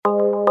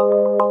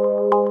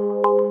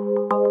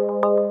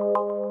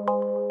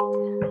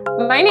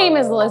My name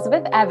is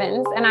Elizabeth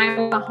Evans, and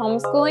I'm a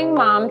homeschooling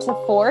mom to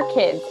 4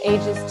 kids,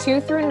 ages 2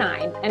 through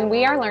 9, and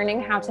we are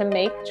learning how to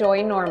make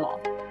joy normal.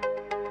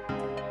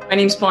 My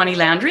name's Bonnie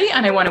Landry,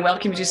 and I want to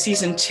welcome you to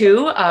season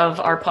 2 of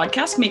our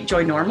podcast, Make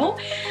Joy Normal.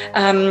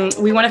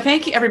 We want to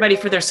thank everybody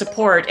for their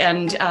support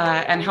and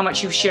how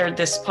much you've shared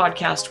this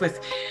podcast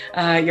with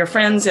your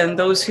friends and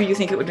those who you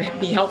think it would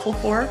be helpful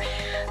for.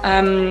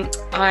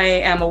 I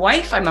am a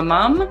wife, I'm a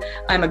mom,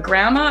 I'm a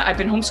grandma. I've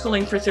been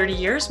homeschooling for 30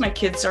 years. My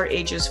kids are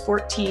ages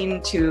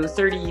 14 to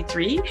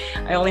 33.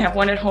 I only have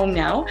one at home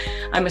now.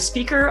 I'm a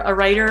speaker, a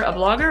writer, a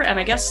blogger, and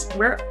I guess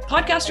we're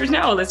podcasters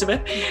now,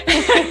 Elizabeth.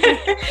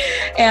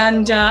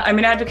 And I'm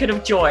an advocate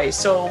of joy.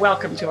 So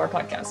welcome to our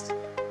podcast.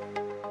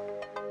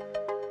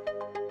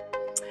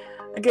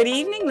 Good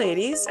evening,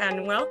 ladies,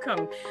 and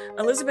welcome.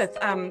 Elizabeth,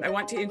 I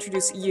want to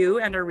introduce you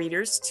and our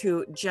readers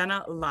to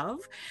Jena Love.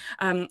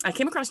 I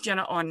came across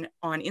Jena on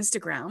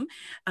Instagram,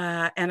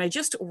 and I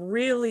just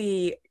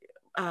really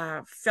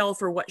fell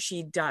for what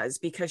she does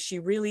because she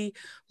really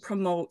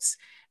promotes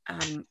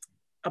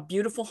a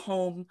beautiful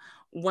home,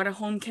 what a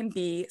home can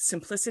be,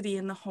 simplicity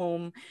in the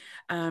home,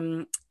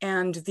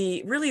 and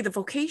the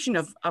vocation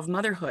of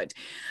motherhood.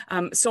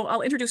 So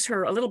I'll introduce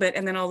her a little bit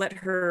and then I'll let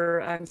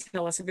her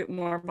tell us a bit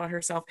more about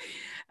herself.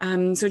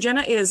 So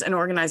Jena is an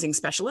organizing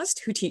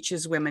specialist who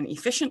teaches women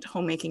efficient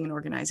homemaking and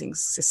organizing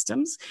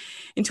systems.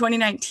 In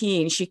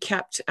 2019, she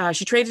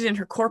traded in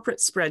her corporate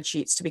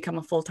spreadsheets to become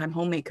a full-time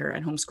homemaker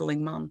and homeschooling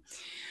mom,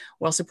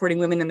 while supporting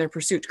women in their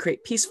pursuit to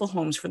create peaceful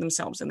homes for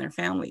themselves and their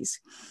families.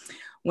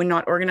 When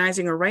not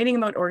organizing or writing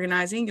about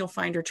organizing, you'll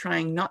find her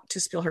trying not to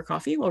spill her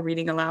coffee while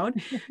reading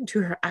aloud to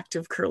her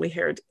active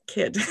curly-haired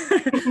kid.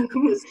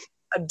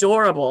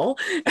 Adorable.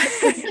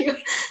 Thank you.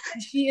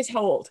 And she is how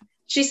old?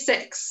 She's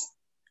 6.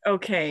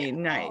 Okay,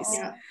 nice.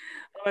 Yeah.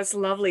 Oh, that's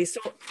lovely. So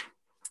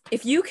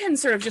if you can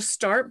sort of just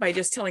start by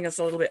just telling us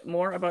a little bit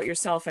more about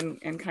yourself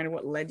and kind of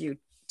what led you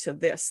to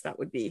this, that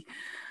would be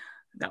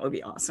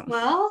awesome.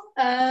 Well,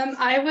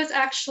 I was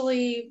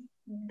actually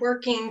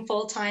working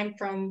full-time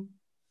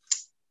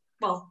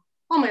all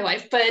my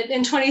life, but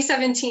in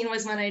 2017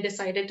 was when I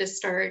decided to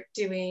start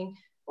doing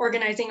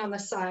organizing on the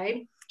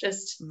side,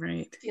 just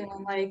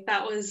feeling like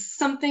that was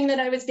something that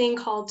I was being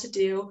called to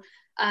do.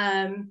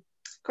 Of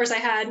course, I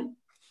had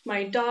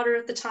my daughter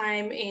at the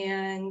time,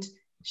 and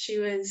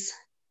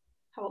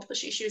how old was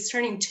she? She was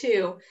turning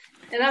 2.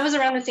 And that was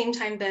around the same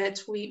time that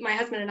my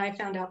husband and I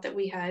found out that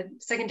we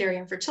had secondary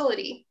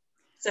infertility.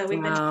 So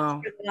we've been together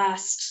for the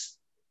last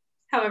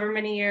however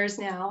many years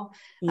now.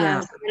 Yeah.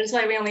 So that is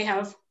why we only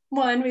have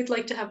one. We'd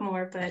like to have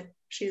more, but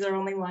she's our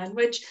only one,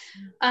 which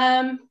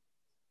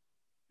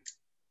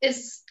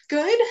is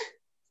good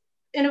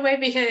in a way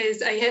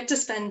because I had to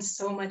spend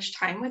so much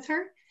time with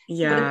her.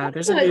 Yeah,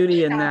 there's a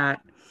beauty in that.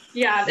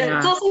 Yeah,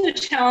 it's also a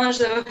challenge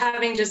though of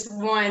having just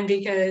one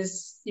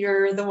because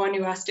you're the one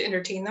who has to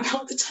entertain them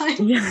all the time.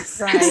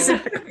 Yes, right.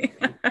 Exactly.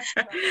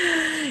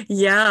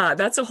 Yeah,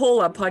 that's a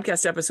whole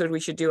podcast episode we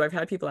should do. I've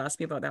had people ask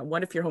me about that.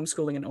 What if you're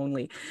homeschooling and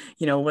only,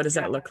 what does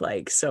that look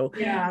like? So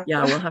yeah,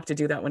 we'll have to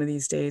do that one of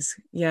these days.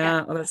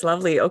 Yeah. Oh, that's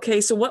lovely.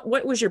 Okay, so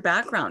what was your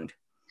background?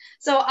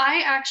 So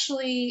I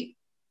actually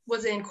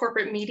was in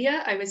corporate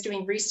media. I was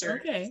doing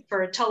research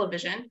for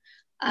television.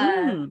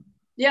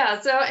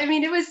 Yeah, so I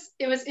mean, it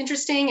was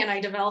interesting, and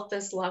I developed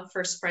this love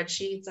for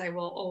spreadsheets. I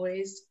will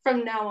always,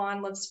 from now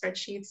on, love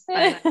spreadsheets.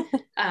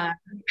 I'm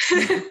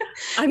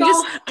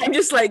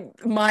just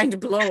like mind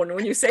blown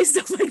when you say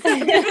stuff like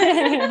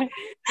that.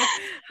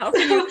 How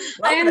can you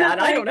love that?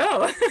 I don't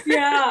know.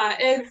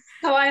 Yeah,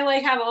 so I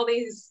have all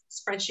these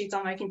spreadsheets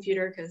on my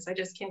computer because I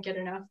just can't get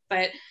enough.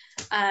 But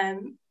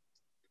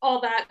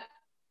all that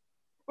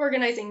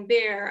organizing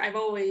there, I've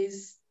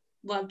always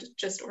loved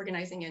just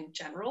organizing in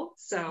general.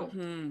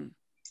 So.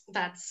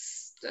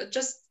 That's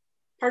just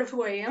part of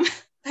who I am,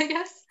 I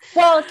guess.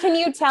 Well, can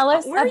you tell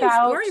us where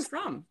are you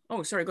from?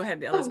 Oh, sorry. Go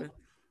ahead, Elizabeth.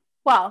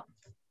 Well,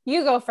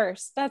 you go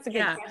first. That's a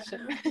good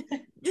question.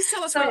 Just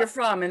tell us where you're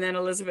from, and then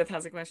Elizabeth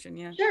has a question.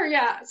 Yeah. Sure.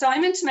 Yeah. So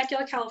I'm in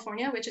Temecula,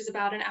 California, which is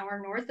about an hour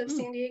north of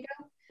San Diego.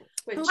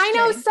 I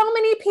know so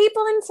many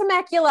people in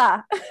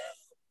Temecula.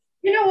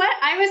 You know what?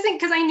 I was thinking,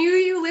 because I knew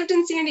you lived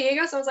in San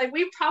Diego, so I was like,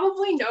 we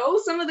probably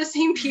know some of the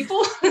same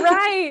people.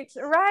 Right.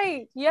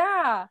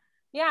 Yeah.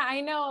 Yeah,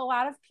 I know a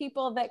lot of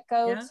people that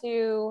go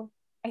to,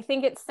 I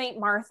think it's St.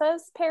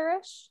 Martha's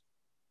Parish.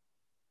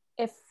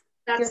 If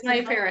that's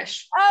my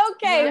parish.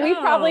 Okay, we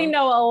probably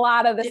know a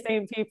lot of the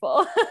same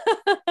people.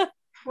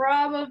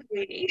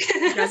 Probably.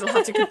 You guys will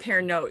have to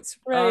compare notes.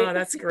 Right. Oh,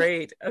 that's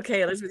great.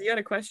 Okay, Elizabeth, you had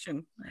a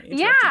question.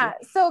 Yeah,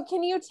 so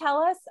can you tell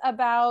us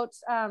about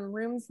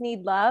Rooms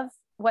Need Love?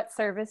 What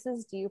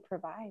services do you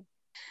provide?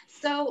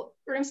 So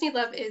Rooms Need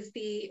Love is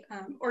the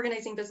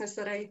organizing business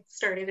that I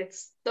started.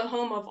 It's the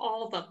home of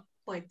all the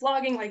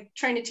blogging,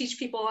 trying to teach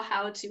people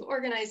how to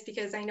organize,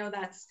 because I know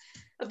that's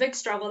a big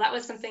struggle. That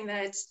was something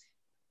that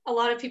a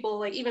lot of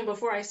people, even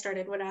before I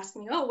started, would ask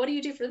me, oh, what do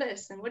you do for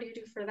this? And what do you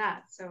do for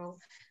that? So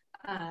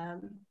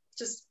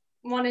just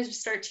wanted to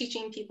start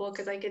teaching people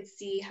because I could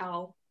see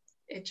how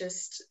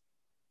it's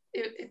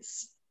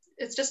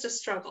it's just a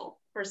struggle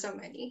for so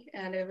many.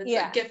 And it was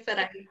a gift that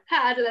I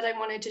had that I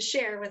wanted to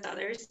share with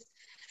others.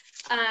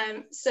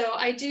 So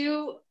I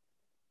do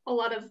a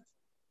lot of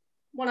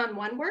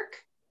one-on-one work,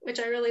 which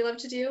I really love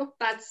to do.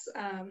 That's,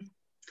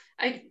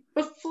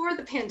 before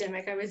the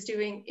pandemic, I was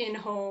doing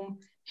in-home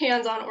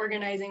hands-on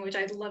organizing, which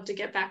I'd love to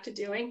get back to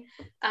doing.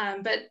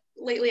 But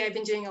lately I've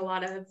been doing a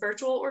lot of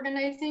virtual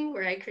organizing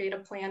where I create a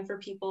plan for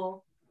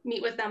people,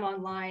 meet with them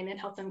online and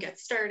help them get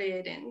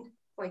started, and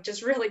like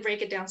just really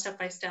break it down step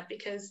by step,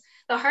 because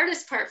the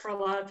hardest part for a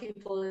lot of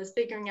people is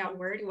figuring out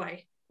where do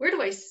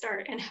I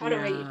start and how do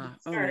I even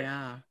start? Oh,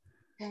 yeah.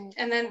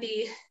 And then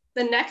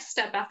the next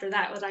step after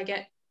that was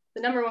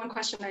the number one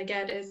question I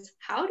get is,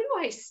 how do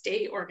I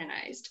stay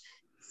organized?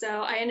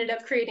 So I ended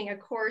up creating a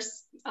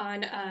course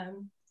on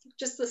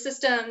just the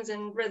systems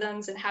and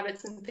rhythms and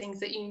habits and things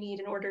that you need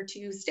in order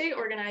to stay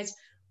organized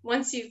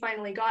once you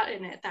finally got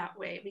in it that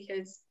way.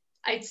 Because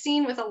I'd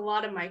seen with a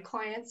lot of my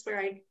clients where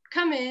I'd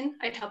come in,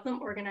 I'd help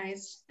them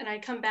organize, and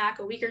I'd come back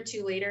a week or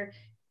two later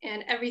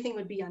and everything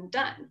would be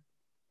undone.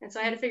 And so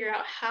I had to figure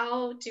out,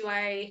 how do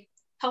I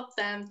help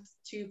them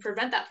to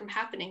prevent that from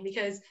happening?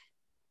 Because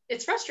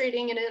it's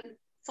frustrating, and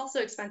it's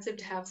also expensive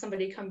to have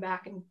somebody come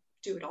back and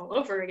do it all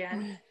over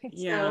again.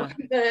 So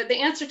the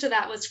answer to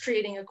that was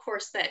creating a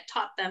course that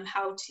taught them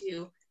how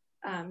to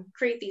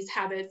create these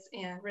habits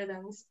and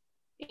rhythms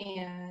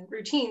and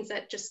routines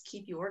that just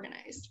keep you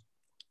organized.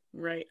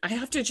 Right. I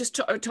have to just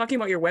talking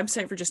about your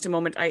website for just a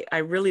moment. I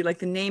really like,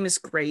 the name is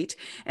great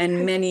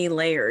and many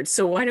layered.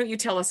 So why don't you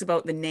tell us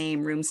about the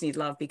name Rooms Need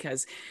Love,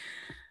 because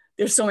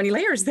there's so many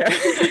layers there.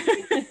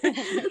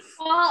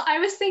 Well, I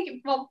was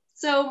thinking,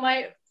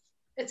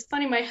 it's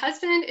funny, my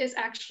husband is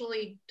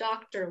actually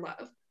Dr.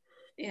 Love,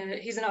 and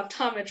he's an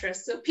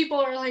optometrist. So people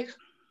are like,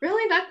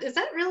 really, is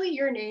that really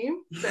your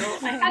name? So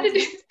I had to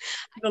do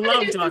the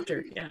Love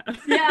Doctor. Yeah.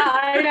 Yeah,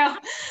 I know.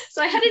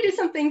 So I had to do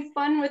something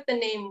fun with the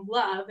name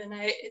Love. And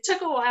it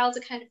took a while to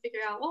kind of figure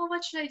out, well,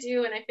 what should I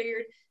do? And I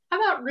figured,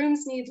 how about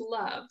Rooms Need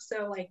Love?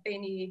 So like, they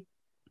need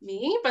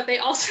me, but they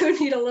also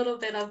need a little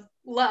bit of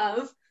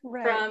love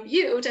from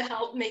you to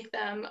help make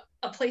them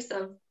a place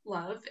of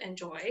love and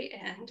joy.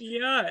 And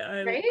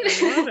I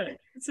love it.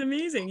 It's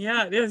amazing.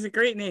 Yeah, it is a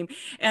great name.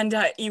 And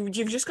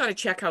you've just got to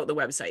check out the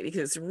website,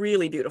 because it's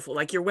really beautiful.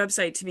 Like, your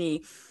website, to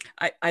me,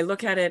 I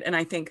look at it and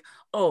I think,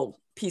 oh,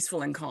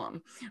 peaceful and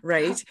calm,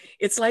 right?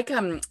 It's like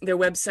their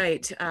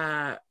website,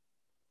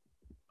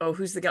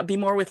 who's the gal? Be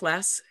More with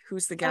Less.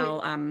 Who's the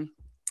gal?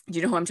 Do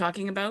you know who I'm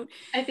talking about?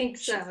 I think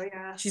so,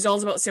 yeah. She's all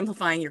about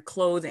simplifying your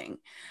clothing.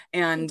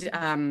 And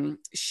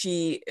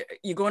you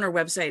go on her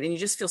website and you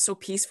just feel so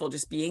peaceful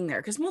just being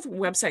there, because most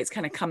websites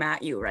kind of come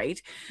at you,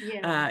 right?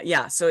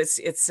 Yeah. So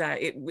it's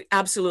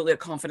absolutely a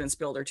confidence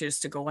builder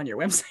to go on your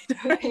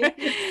website.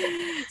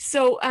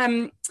 So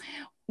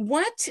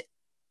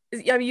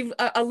you've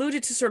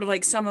alluded to sort of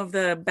like some of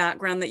the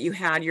background that you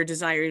had, your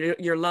desire,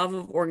 your love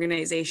of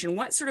organization.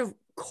 What sort of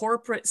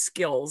corporate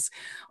skills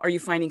are you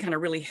finding kind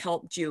of really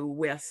helped you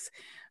with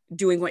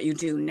doing what you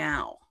do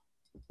now?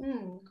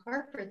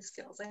 Corporate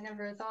skills. I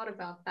never thought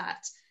about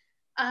that.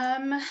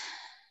 Like,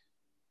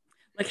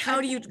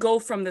 how do you go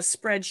from the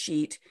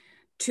spreadsheet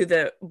to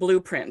the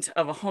blueprint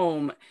of a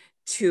home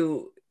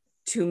to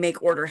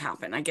make order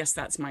happen? I guess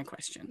that's my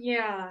question.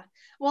 Yeah.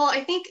 Well,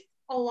 I think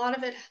a lot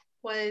of it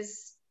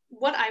was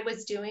what I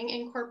was doing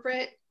in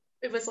corporate.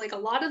 It was like a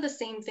lot of the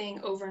same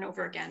thing over and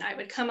over again. I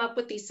would come up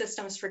with these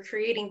systems for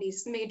creating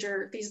these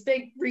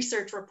big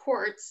research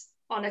reports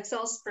on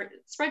Excel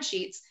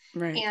spreadsheets.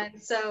 Right.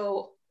 And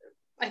so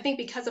I think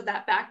because of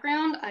that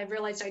background, I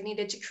realized I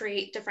needed to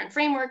create different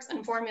frameworks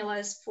and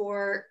formulas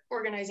for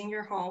organizing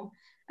your home.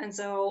 And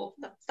so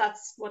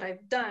that's what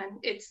I've done.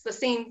 It's the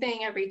same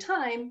thing every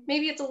time.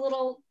 Maybe it's a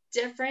little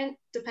different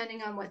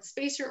depending on what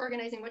space you're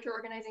organizing, what you're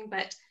organizing,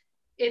 but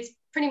it's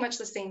pretty much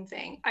the same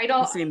thing.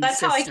 That's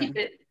how I keep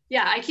it.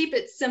 Yeah, I keep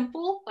it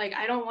simple. Like,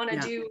 I don't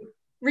want to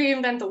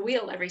reinvent the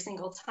wheel every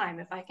single time.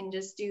 If I can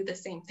just do the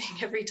same thing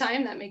every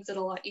time, that makes it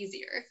a lot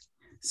easier.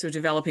 So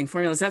developing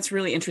formulas, that's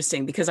really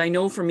interesting, because I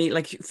know for me,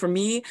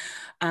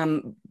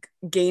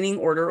 gaining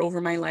order over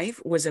my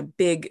life was a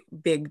big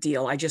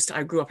deal. I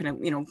grew up in a,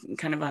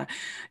 kind of a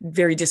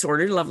very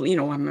disordered, lovely,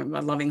 I'm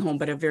a loving home,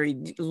 but a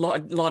very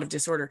lot of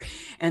disorder.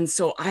 And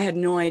so I had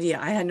no idea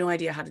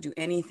how to do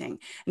anything.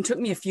 And it took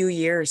me a few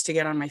years to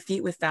get on my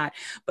feet with that,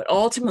 but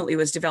ultimately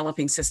was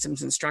developing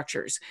systems and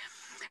structures.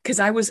 Because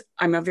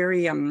I'm a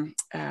very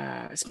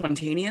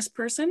spontaneous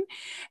person.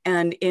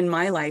 And in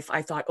my life,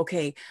 I thought,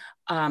 okay,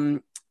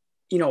 having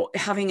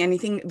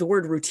anything, the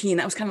word routine,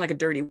 that was kind of like a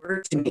dirty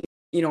word to me,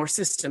 or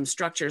system,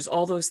 structures,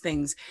 all those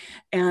things.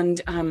 And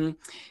so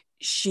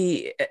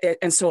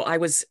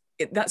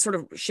that sort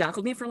of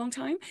shackled me for a long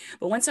time.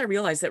 But once I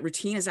realized that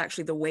routine is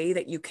actually the way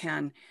that you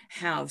can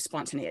have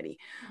spontaneity,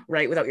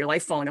 right? Without your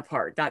life falling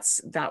apart.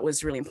 That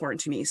was really important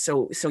to me.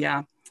 So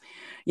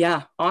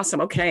yeah.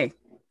 Awesome. Okay.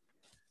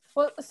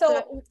 Well,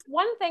 so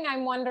one thing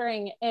I'm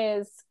wondering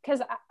is,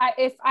 because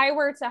if I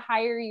were to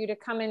hire you to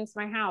come into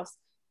my house,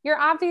 you're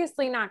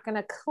obviously not going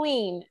to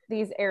clean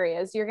these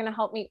areas. You're going to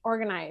help me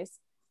organize.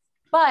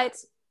 But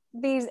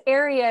these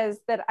areas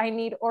that I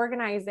need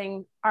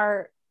organizing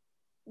are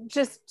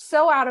just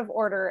so out of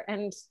order,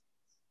 and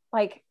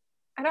like,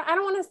 I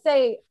don't want to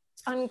say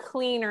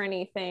unclean or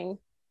anything,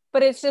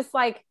 but it's just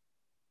like,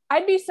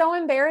 I'd be so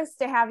embarrassed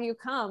to have you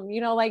come,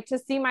 like to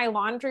see my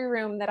laundry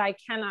room that I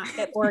cannot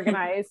get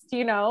organized,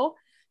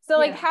 So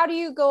like, how do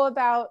you go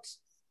about,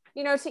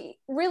 to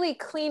really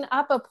clean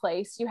up a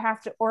place, you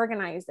have to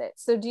organize it.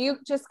 So do you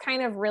just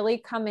kind of really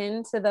come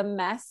into the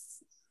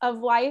mess of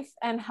life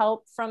and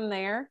help from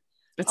there?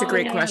 That's a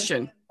great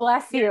question.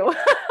 Bless you.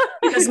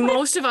 Because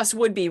most of us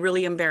would be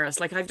really embarrassed.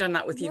 Like I've done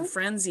that with you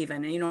friends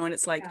even, and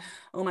it's like,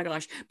 oh my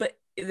gosh, but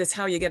that's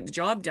how you get the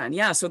job done.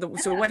 Yeah. So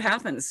what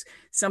happens?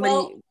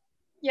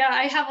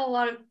 I have a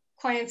lot of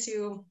clients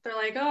who they're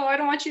like, oh, I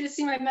don't want you to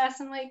see my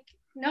mess. I'm like,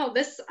 no,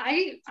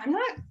 I'm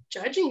not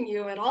judging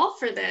you at all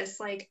for this.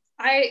 Like,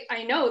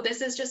 I know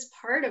this is just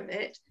part of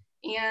it.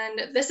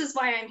 And this is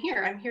why I'm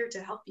here. I'm here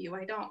to help you.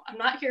 I'm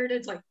not here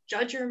to like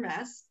judge your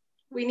mess.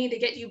 We need to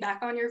get you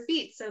back on your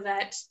feet so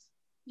that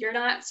you're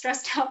not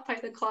stressed out by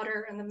the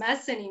clutter and the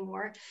mess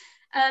anymore.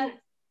 And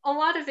a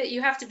lot of it,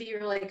 you have to be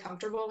really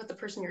comfortable with the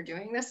person you're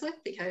doing this with,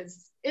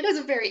 because it is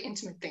a very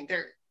intimate thing.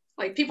 They're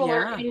like, people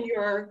are in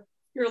your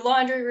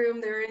laundry room,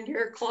 they're in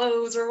your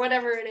clothes or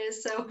whatever it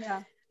is. So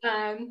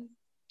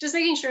just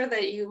making sure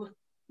that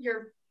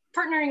you're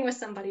partnering with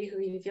somebody who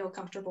you feel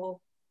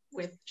comfortable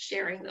with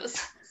sharing those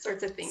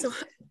sorts of things. So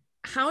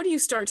how do you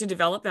start to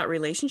develop that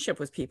relationship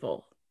with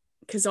people?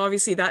 Because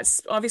obviously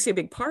that's a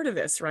big part of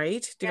this,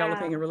 right?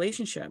 Developing a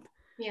relationship.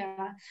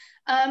 Yeah.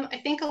 I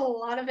think a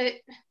lot of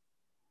it,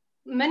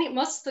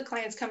 most of the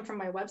clients come from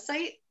my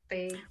website.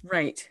 They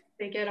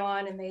get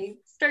on and they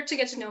start to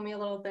get to know me a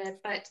little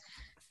bit, but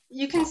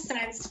you can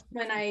sense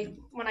when I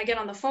get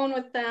on the phone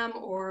with them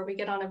or we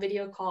get on a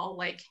video call,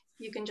 like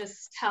you can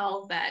just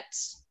tell that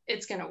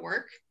it's going to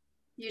work.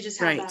 You just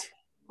have that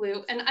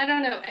clue. And I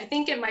don't know, I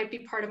think it might be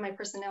part of my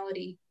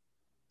personality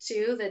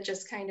too, that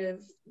just kind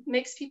of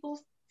makes people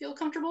feel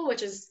comfortable,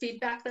 which is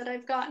feedback that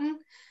I've gotten.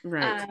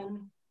 Right.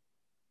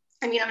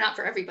 I mean, I'm not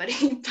for everybody,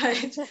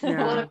 but a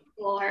lot of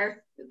people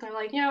they're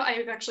like,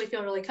 I actually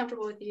feel really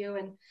comfortable with you.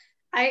 And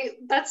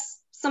that's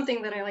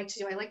something that I like to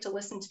do. I like to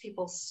listen to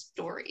people's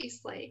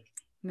stories. Like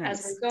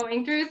as we're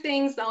going through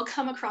things, they'll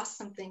come across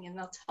something and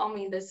they'll tell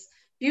me this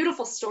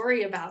beautiful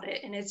story about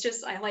it. And it's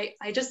just,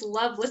 I just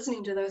love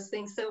listening to those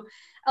things. So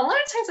a lot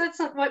of times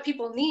that's what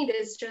people need,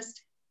 is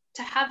just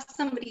to have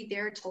somebody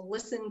there to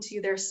listen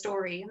to their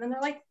story. And then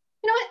they're like,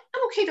 you know what,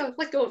 I'm okay to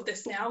let go of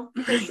this now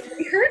because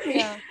somebody heard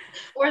me.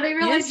 Or they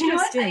realize, you know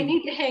what, I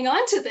need to hang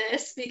on to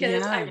this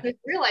because I didn't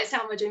realize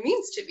how much it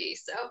means to me.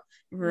 So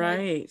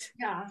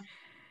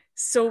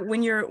So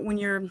when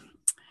you're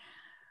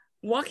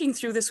walking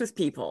through this with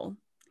people,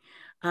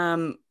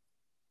 what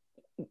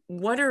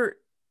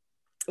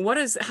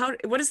is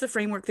the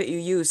framework that you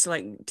use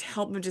to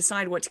help them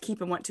decide what to keep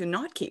and what to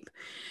not keep?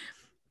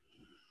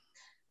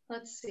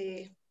 Let's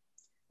see.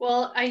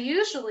 Well, I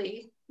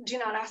usually do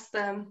not ask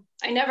them.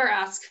 I never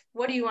ask,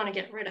 what do you want to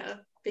get rid of?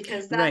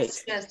 Because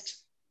that's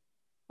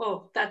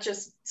that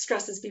just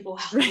stresses people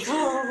out. Like,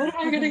 oh, what am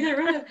I going to get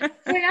rid of? So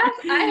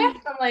I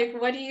ask them, like,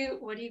 what are you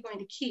going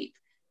to keep?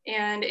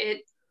 And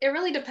it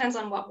really depends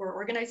on what we're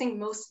organizing.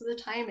 Most of the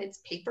time it's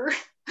paper.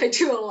 I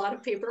do a lot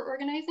of paper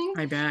organizing.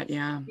 I bet,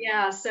 yeah.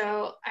 Yeah,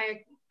 so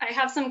I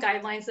have some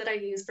guidelines that I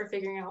use for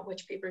figuring out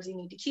which papers you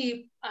need to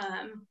keep.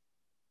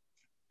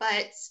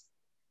 But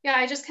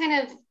yeah,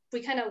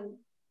 we kind of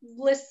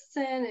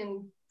listen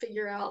and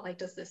figure out, like,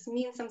 does this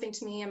mean something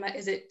to me?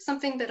 Is it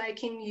something that I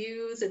can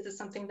use? Is it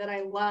something that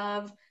I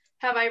love?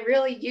 Have I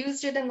really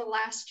used it in the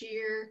last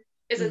year?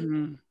 Is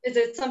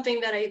it something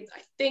that I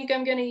think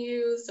I'm going to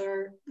use?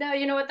 Or no,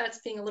 you know what, that's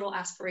being a little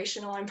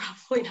aspirational. I'm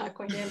probably not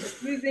going to end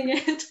up using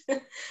it.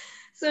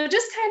 So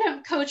just kind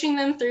of coaching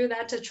them through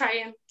that, to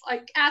try and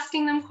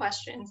asking them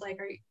questions like,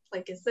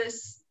 is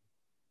this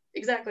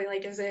exactly,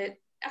 is it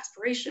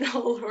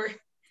aspirational or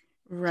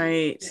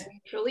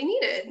truly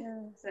needed?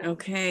 So.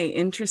 Okay,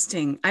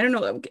 interesting. I don't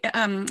know.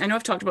 I know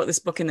I've talked about this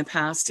book in the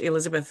past,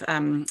 Elizabeth,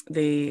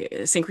 the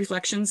Sync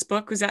Reflections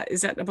book. Is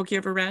that a book you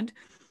ever read?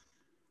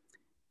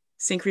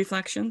 Sync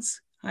Reflections,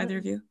 either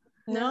of you?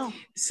 No.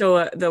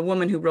 So the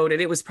woman who wrote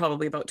it was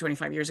probably about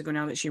 25 years ago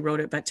now that she wrote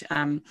it, but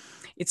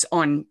it's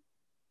on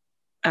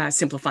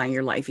simplifying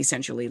your life,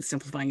 essentially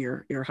simplifying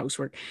your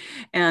housework.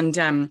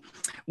 And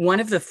one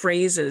of the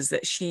phrases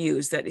that she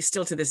used that is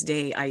still to this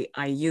day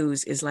I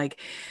use is like,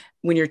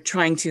 when you're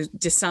trying to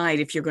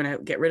decide if you're going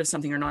to get rid of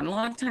something or not. And a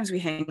lot of times we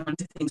hang on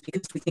to things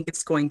because we think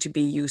it's going to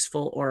be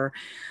useful or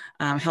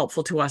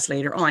helpful to us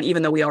later on,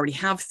 even though we already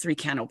have 3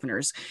 can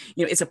openers.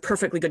 It's a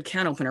perfectly good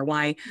can opener.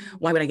 Why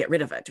would I get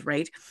rid of it,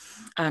 right?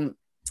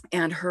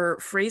 And her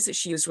phrase that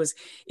she used was,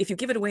 if you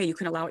give it away, you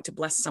can allow it to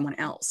bless someone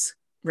else.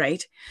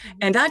 Right.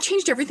 And that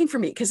changed everything for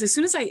me. Because as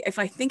soon as if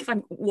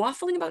I'm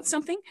waffling about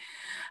something,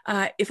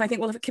 if I think,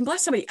 well, if it can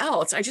bless somebody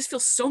else, I just feel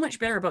so much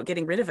better about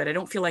getting rid of it. I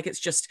don't feel like it's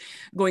just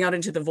going out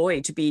into the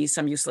void to be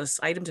some useless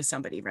item to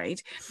somebody.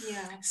 Right.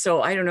 Yeah.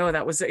 So I don't know.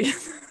 That was a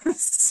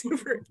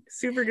super,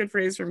 super good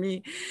phrase for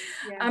me.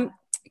 Yeah.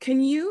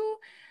 Can you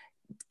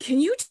can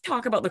you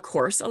talk about the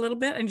course a little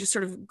bit and just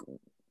sort of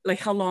like,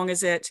 how long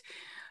is it?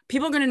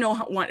 People are going to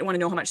want to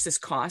know how much this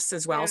costs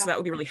as well. So that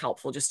would be really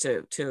helpful, just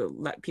to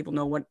let people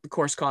know what the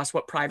course costs,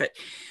 what private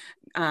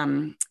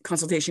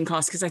consultation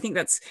costs. Cause I think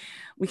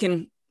we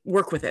can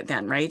work with it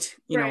then, right?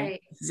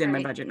 This is in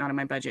my budget, not in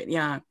my budget.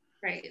 Yeah.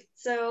 Right.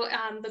 So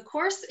the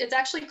course, it's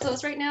actually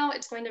closed right now.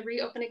 It's going to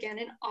reopen again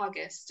in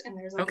August, and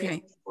there's a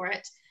wait for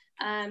it.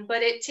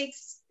 But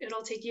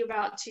it'll take you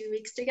about 2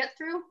 weeks to get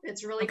through.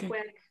 It's really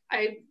quick.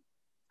 I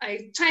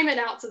time it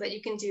out so that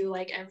you can do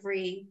like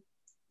every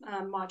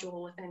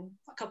module within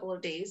a couple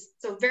of days.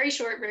 So very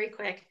short, very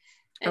quick,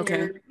 and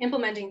you're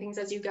implementing things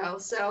as you go.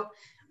 So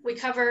we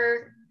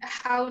cover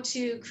how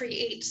to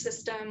create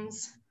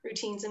systems,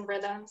 routines, and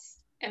rhythms.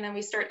 And then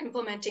we start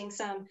implementing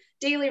some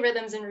daily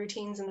rhythms and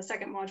routines in the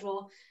second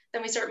module.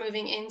 Then we start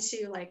moving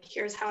into like,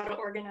 here's how to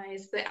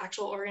organize, the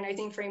actual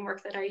organizing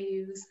framework that I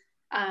use.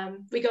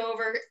 We go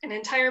over an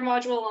entire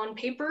module on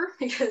paper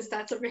because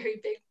that's a very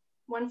big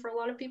one for a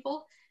lot of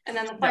people. And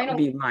then the final— That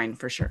would be mine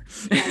for sure.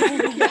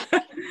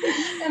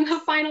 And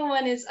the final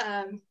one is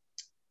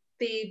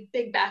the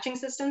big batching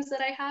systems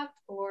that I have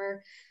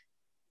for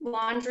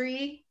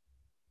laundry,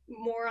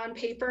 more on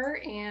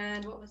paper,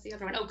 and what was the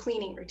other one? Oh,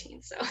 cleaning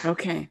routines. So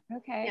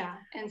yeah,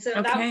 and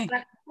so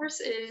that course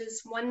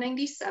is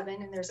 $197,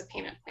 and there's a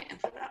payment plan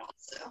for that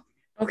also.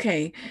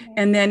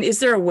 And then is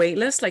there a wait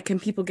list? Like, can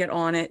people get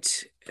on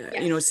it,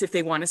 if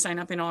they want to sign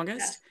up in August?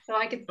 Yes. So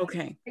I can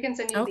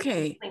send you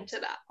the link to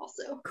that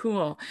also.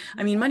 Cool.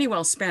 I mean, money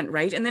well spent,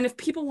 right? And then if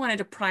people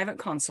wanted a private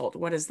consult,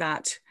 what is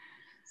that?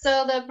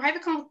 So the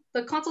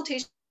the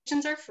consultations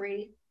are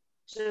free,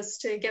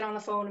 just to get on the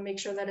phone and make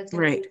sure that it's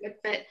going to be a good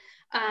fit.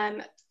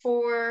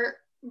 For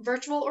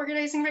virtual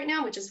organizing right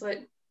now, which is what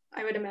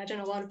I would imagine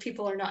a lot of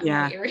people are not in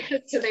my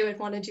area, so they would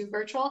want to do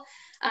virtual.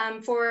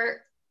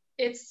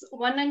 It's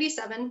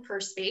 $197 per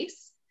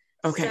space.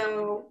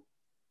 So,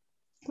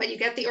 but you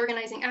get the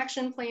organizing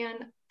action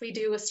plan. We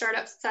do a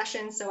startup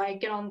session, so I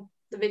get on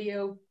the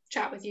video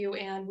chat with you,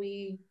 and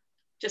we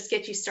just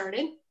get you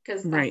started,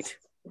 because that's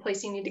the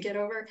place you need to get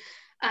over.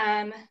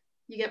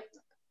 You get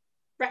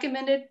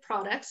recommended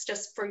products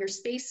just for your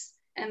space.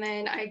 And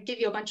then I give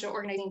you a bunch of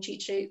organizing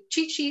cheat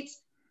sheets,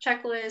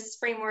 checklists,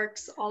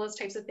 frameworks, all those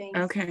types of things.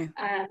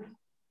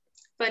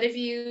 But if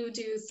you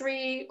do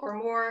 3 or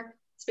more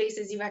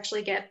spaces, you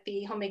actually get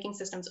the homemaking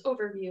systems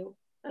overview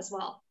as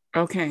well.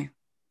 Okay,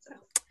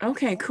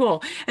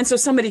 cool. And so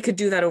somebody could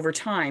do that over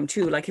time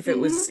too. Like if it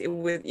was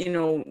with,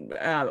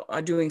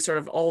 doing sort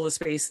of all the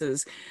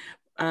spaces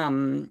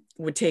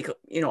would take,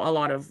 a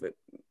lot of,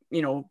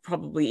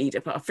 probably eat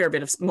a fair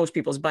bit of most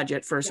people's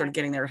budget for sort of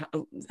getting their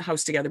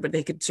house together, but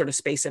they could sort of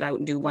space it out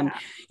and do one,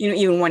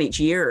 even one each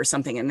year or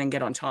something, and then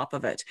get on top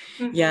of it.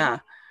 Yeah.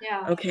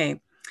 Okay.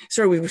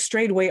 Sorry, we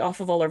strayed way off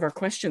of all of our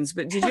questions,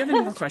 but did you have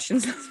any more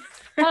questions?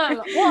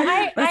 Well,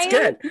 I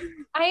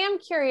am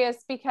curious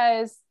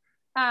because,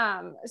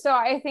 so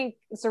I think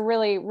it's a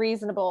really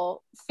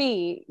reasonable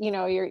fee.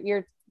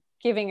 You're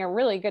giving a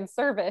really good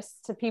service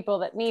to people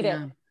that need it.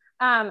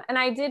 And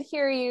I did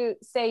hear you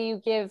say you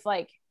give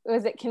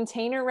was it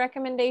container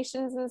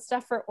recommendations and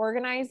stuff for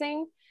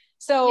organizing?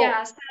 So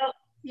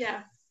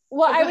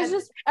well, I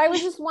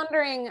was just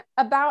wondering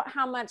about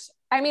how much,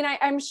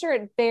 I'm sure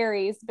it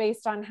varies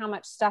based on how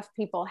much stuff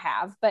people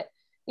have, but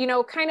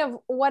kind of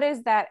what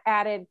is that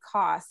added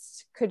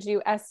cost? Could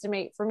you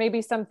estimate for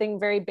maybe something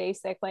very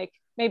basic, like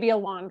maybe a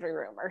laundry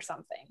room or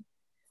something?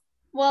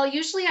 Well,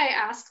 usually I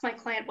ask my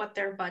client what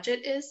their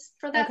budget is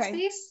for that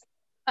space.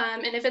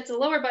 And if it's a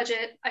lower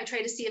budget, I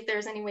try to see if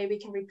there's any way we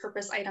can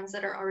repurpose items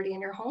that are already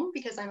in your home,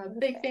 because I'm a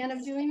big fan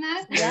of doing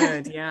that.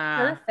 Good,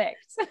 yeah. Perfect.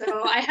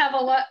 So I have a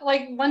lot,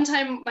 like one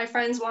time my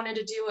friends wanted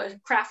to do a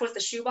craft with a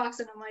shoebox,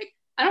 and I'm like,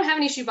 I don't have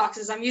any shoe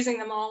boxes. I'm using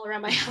them all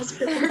around my house.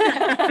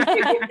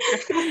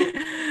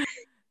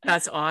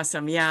 That's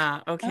awesome.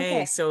 Yeah.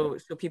 Okay. So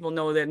people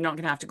know they're not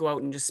going to have to go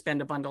out and just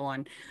spend a bundle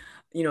on,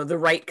 the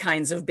right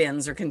kinds of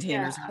bins or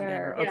containers.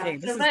 Okay.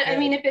 So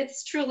if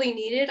it's truly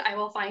needed, I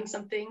will find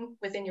something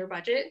within your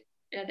budget.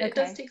 And it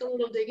does take a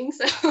little digging.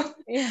 So,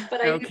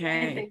 but I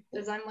think,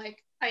 because I'm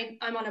like,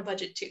 I'm on a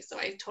budget too, so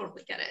I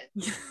totally get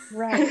it.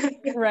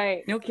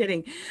 Right. No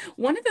kidding.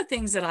 One of the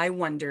things that I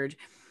wondered,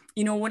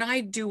 when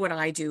I do what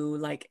I do,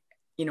 like,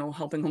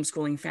 helping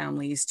homeschooling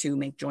families to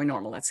make joy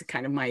normal, that's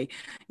kind of my,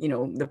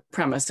 the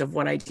premise of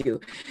what I do.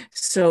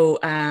 So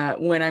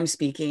when I'm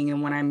speaking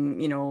and when I'm,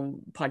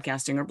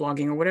 podcasting or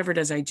blogging or whatever it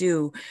is I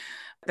do,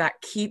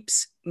 that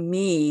keeps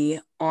me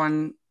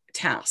on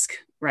task,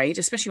 right?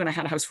 Especially when I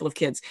had a house full of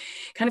kids,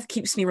 kind of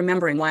keeps me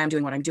remembering why I'm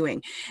doing what I'm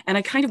doing. And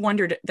I kind of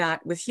wondered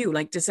that with you,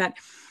 like,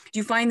 do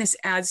you find this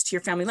adds to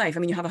your family life? I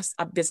mean, you have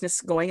a business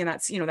going, and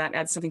that's, that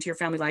adds something to your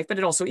family life, but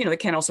it also, it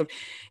can also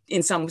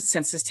in some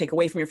senses take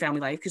away from your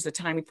family life because the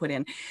time you put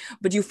in.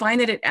 But do you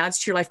find that it adds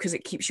to your life because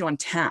it keeps you on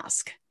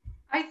task?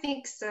 I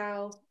think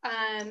so.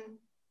 I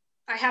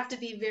have to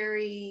be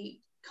very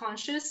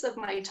conscious of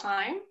my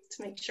time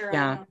to make sure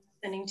I'm not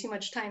spending too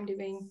much time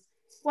doing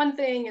one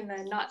thing and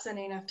then not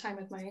spending enough time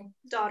with my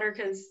daughter,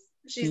 because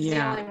she's the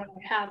only one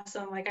I have.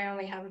 So I'm like, I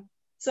only have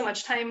so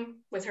much time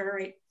with her,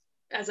 right,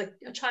 as a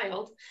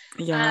child.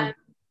 Yeah.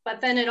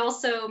 But then it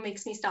also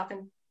makes me stop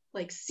and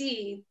like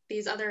see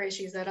these other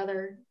issues that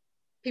other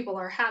people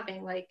are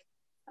having, like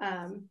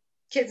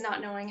kids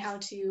not knowing how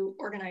to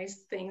organize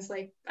things.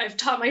 Like I've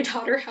taught my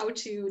daughter how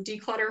to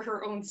declutter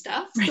her own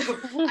stuff. So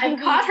I've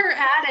caught her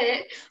at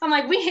it. I'm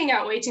like, we hang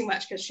out way too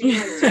much because she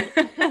likes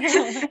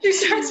to, she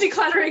starts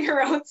decluttering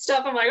her own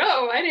stuff. I'm like,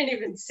 oh, I didn't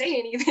even say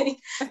anything.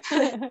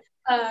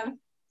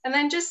 And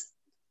then just,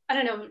 I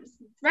don't know,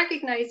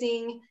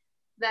 recognizing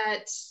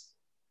that,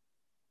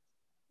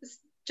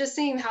 just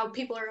seeing how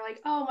people are like,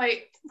 oh,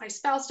 my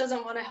spouse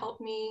doesn't want to help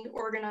me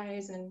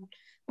organize, and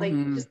like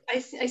just, I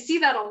see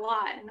that a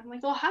lot, and I'm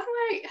like, well, how do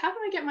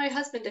I get my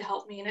husband to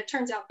help me? And it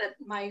turns out that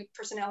my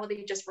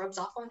personality just rubs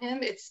off on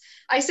him.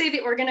 I say the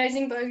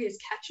organizing bug is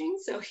catching,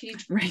 so he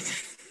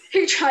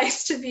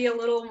tries to be a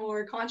little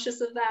more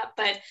conscious of that.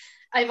 But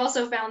I've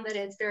also found that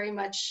it's very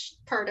much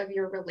part of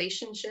your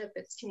relationship.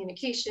 It's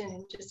communication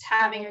and just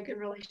having a good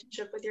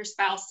relationship with your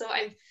spouse. So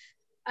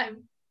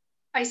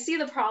I see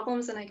the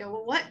problems and I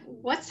go, well,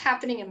 what's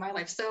happening in my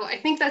life? So I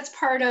think that's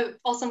part of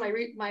also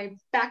my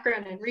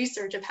background and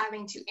research of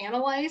having to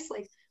analyze,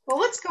 like, well,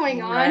 what's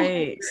going on?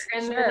 Right.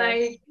 And then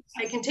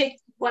I can take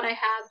what I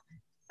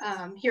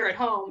have here at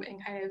home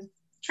and kind of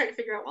try to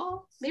figure out,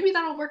 well, maybe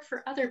that'll work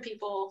for other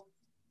people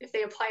if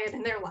they apply it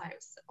in their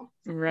lives. So.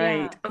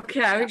 Right. Yeah.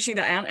 Okay. Actually,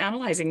 the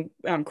analyzing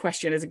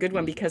question is a good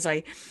one, because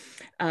I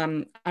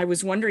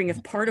was wondering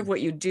if part of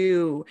what you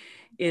do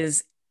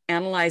is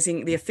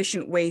analyzing the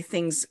efficient way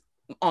things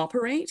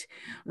operate,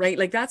 right?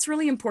 Like that's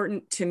really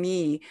important to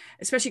me,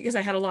 especially because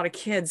I had a lot of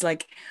kids.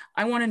 Like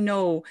I want to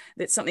know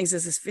that something's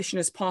as efficient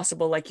as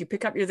possible. Like you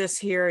pick up your this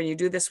here and you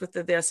do this with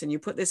the this and you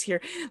put this here.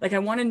 Like I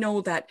want to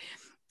know that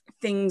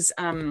things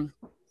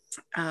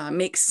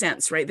make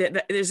sense, right?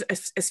 That there's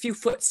as few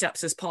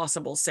footsteps as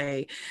possible,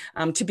 say,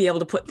 to be able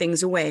to put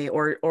things away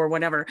or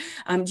whatever.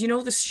 Do you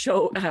know this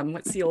show?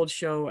 What's the old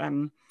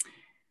show?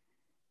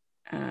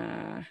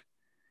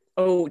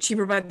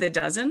 Cheaper by the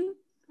Dozen.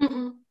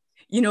 Mm-hmm.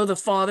 You know, the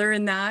father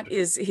in that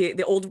is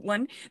the old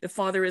one. The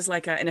father is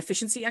like an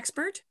efficiency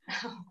expert.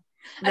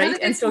 Right.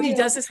 And so he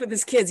does this with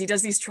his kids. He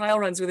does these trial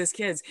runs with his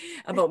kids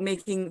about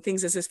making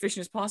things as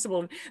efficient as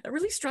possible. That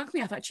really struck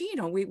me. I thought, gee, you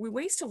know, we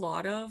waste a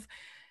lot of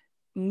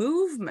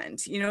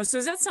movement, you know. So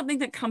is that something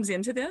that comes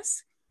into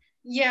this?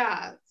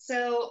 Yeah.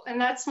 So, and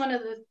that's one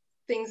of the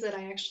things that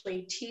I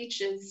actually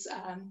teach is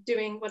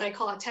doing what I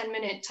call a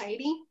 10-minute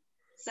tidy.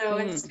 So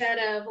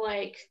instead of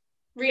like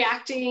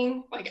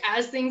reacting like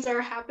as things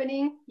are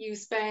happening, you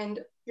spend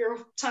your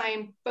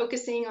time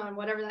focusing on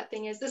whatever that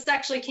thing is. This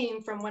actually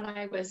came from when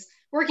I was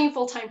working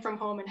full-time from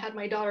home and had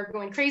my daughter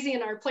going crazy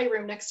in our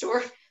playroom next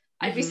door.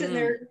 I'd be sitting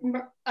there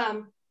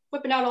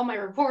whipping out all my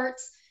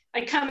reports.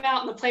 I'd come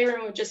out and the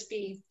playroom would just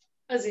be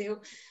a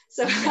zoo.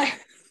 So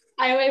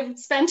I would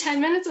spend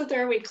 10 minutes with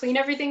her, we'd clean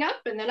everything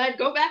up, and then I'd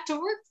go back to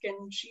work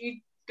and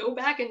she'd go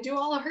back and do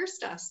all of her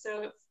stuff.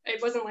 So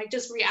it wasn't like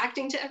just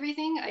reacting to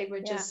everything. I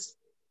would just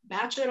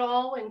batch it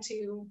all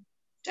into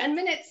 10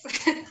 minutes.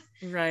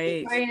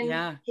 Right.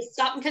 Yeah. Just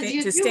stop, because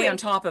you stay on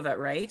top of it,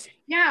 right?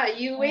 Yeah,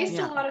 you waste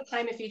a lot of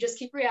time if you just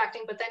keep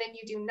reacting, but then if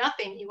you do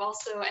nothing, you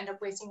also end up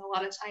wasting a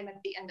lot of time at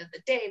the end of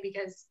the day,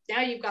 because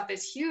now you've got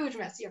this huge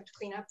mess you have to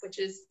clean up, which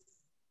is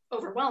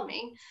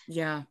overwhelming.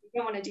 Yeah.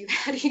 You don't want to do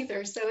that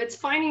either. So it's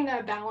finding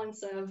that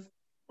balance of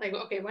like,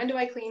 okay, when do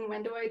I clean?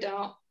 When do I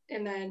don't?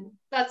 And then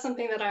that's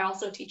something that I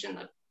also teach in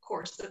the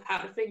course of how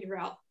to figure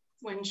out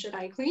when should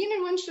I clean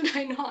and when should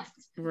I not?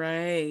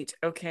 Right.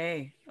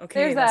 Okay.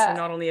 That's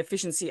not only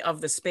efficiency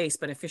of the space,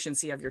 but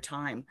efficiency of your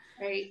time.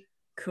 Right.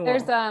 Cool.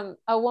 There's a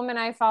woman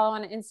I follow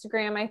on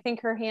Instagram. I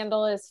think her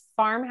handle is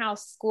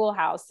Farmhouse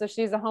Schoolhouse. So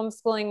she's a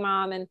homeschooling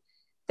mom, and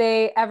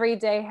they every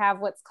day have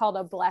what's called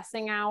a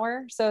blessing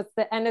hour. So it's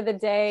the end of the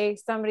day.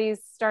 Somebody's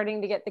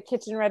starting to get the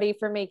kitchen ready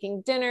for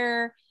making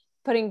dinner,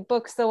 putting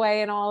books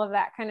away and all of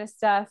that kind of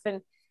stuff.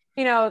 And,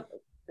 you know,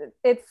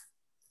 it's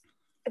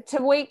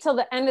to wait till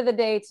the end of the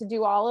day to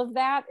do all of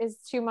that is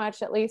too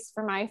much, at least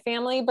for my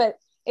family, but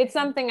it's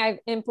something I've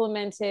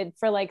implemented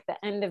for like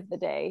the end of the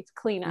day to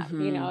clean up.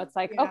 You know, it's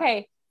like,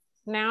 okay,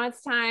 now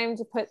it's time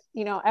to put,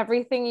 you know,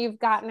 everything you've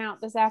gotten out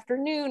this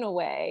afternoon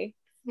away,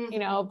 you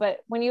know,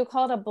 but when you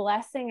call it a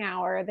blessing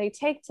hour, they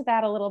take to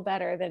that a little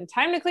better than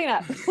time to clean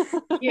up.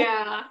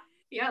 Yeah.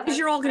 Because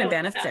you're all going to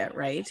benefit,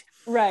 right?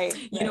 Right.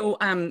 You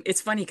know,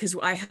 it's funny because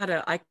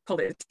I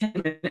called it a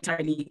 10-minute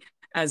tidy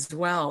as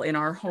well in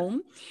our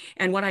home.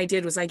 And what I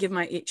did was I give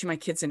each of my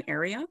kids an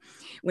area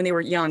when they were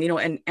young, you know,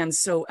 and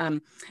so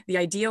the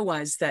idea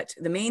was that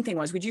the main thing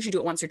was we'd usually do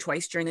it once or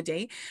twice during the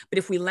day. But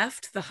if we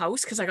left the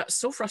house, because I got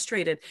so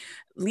frustrated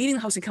leaving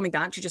the house and coming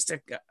back to just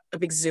a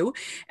big zoo.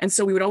 And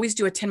so we would always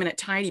do a 10-minute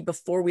tidy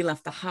before we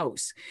left the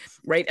house.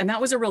 Right. And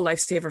that was a real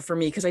lifesaver for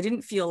me, because I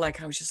didn't feel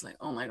like I was just like,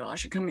 oh my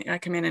gosh, I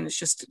come in and it's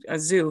just a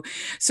zoo.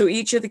 So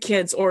each of the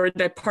kids, or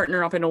they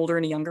partner up, an older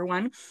and a younger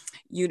one,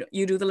 you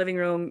do the living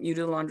room, you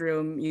do the laundry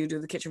room, you do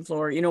the kitchen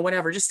floor, you know,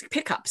 whatever, just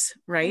pickups.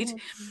 Right.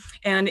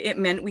 And it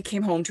meant we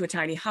came home to a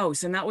tidy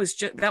house. And that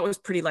was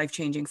pretty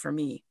life-changing for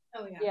me.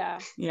 Oh yeah. Yeah.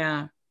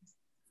 Yeah.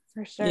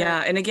 For sure.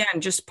 Yeah. And again,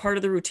 just part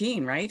of the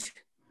routine, right?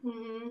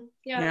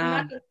 Yeah.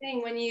 And that's the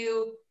thing, when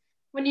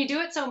you do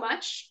it so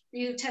much,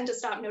 you tend to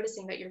stop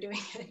noticing that you're doing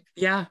it.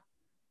 Yeah.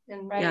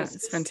 And yeah,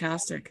 it's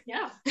fantastic.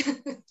 Yeah.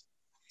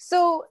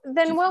 So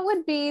then what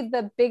would be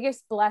the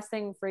biggest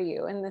blessing for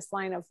you in this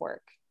line of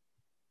work?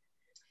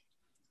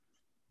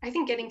 I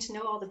think getting to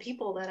know all the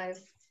people that I've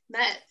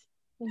met,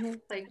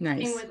 like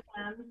being with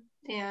them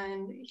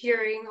and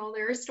hearing all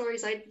their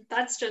stories.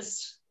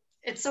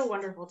 It's so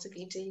wonderful to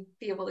be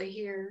able to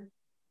hear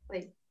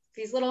like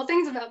these little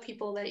things about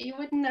people that you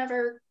would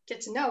never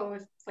get to know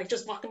if, like,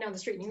 just walking down the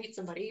street and you meet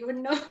somebody, you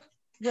wouldn't know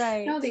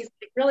these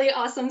like, really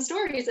awesome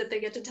stories that they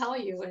get to tell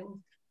you. And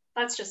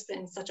that's just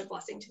been such a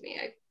blessing to me.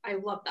 I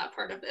love that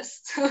part of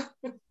this.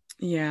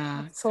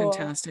 Yeah, it's cool.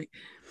 Fantastic.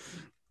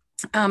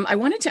 I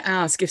wanted to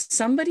ask if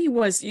somebody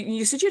was,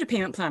 you said you had a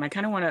payment plan. I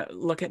kind of want to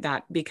look at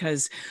that,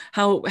 because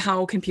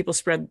how can people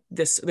spread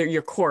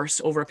your course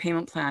over a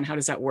payment plan? How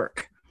does that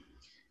work?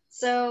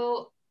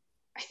 So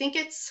I think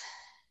I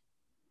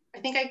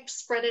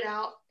spread it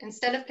out.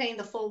 Instead of paying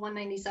the full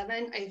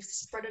 $197, I've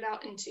spread it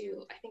out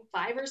into, I think,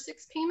 5 or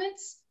 6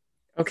 payments.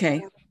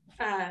 Okay.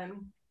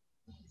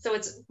 So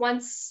it's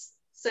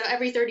so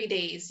every 30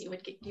 days you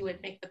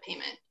would make the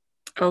payment.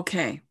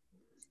 Okay.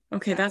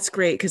 Okay, that's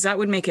great, because that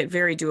would make it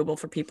very doable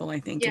for people, I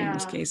think, in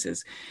most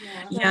cases.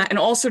 Yeah. And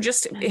also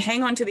just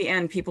hang on to the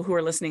end, people who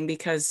are listening,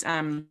 because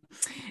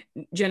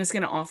Jena's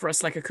going to offer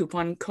us like a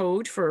coupon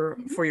code for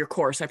your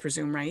course, I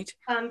presume, right?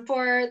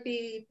 For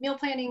the meal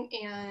planning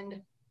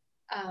and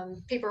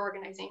paper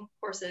organizing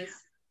courses.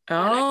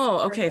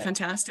 Oh, okay,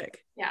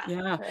 fantastic.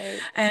 Yeah. Right.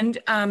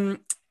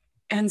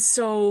 And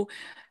so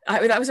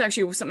that was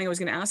actually something I was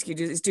going to ask you.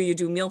 Do you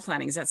do meal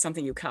planning? Is that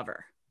something you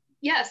cover?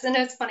 Yes, and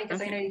it's funny because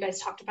I know you guys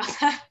talked about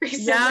that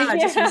recently. Yeah,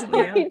 just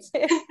recently.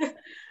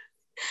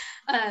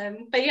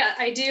 But yeah,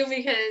 I do,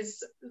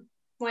 because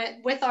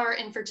with our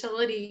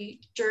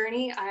infertility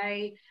journey,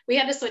 we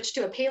had to switch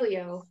to a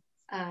paleo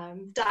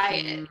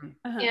diet.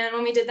 And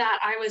when we did that,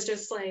 I was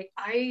just like,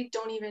 I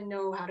don't even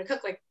know how to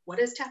cook. Like, what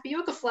is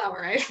tapioca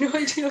flour? I have no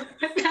idea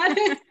what that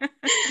is.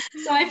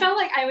 So I felt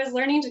like I was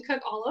learning to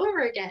cook all over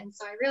again.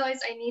 So I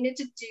realized I needed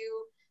to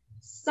do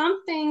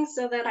something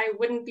so that I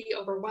wouldn't be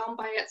overwhelmed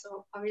by it.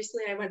 So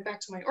obviously I went back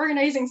to my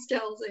organizing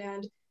skills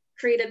and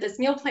created this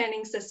meal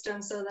planning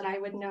system so that I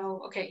would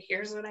know, okay,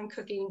 here's what I'm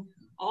cooking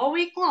all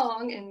week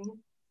long, and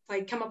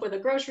like come up with a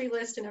grocery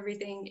list and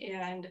everything.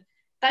 And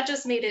that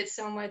just made it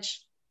so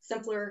much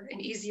simpler and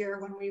easier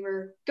when we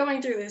were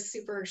going through this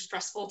super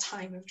stressful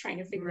time of trying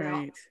to figure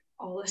out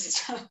all this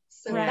stuff.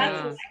 So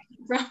that's what I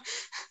came from.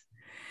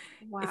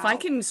 Wow. If I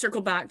can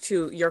circle back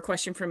to your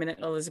question for a minute,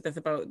 Elizabeth,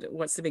 about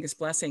what's the biggest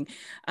blessing,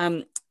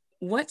 it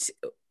must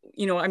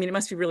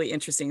be really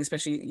interesting,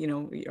 especially,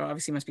 you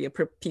obviously must be a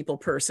people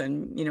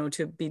person,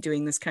 to be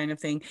doing this kind of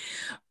thing.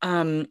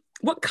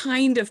 What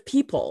kind of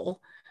people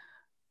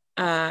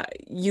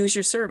use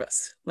your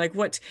service? Like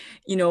what,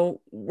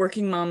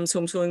 working moms,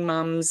 homeschooling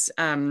moms,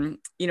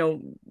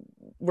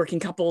 working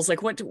couples,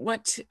 like what,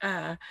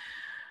 or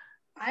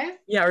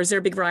is there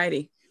a big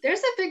variety?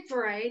 There's a big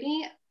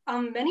variety.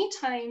 Many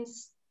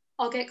times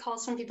I'll get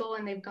calls from people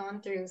and they've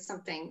gone through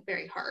something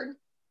very hard.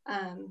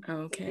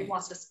 They've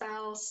lost a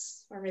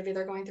spouse, or maybe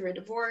they're going through a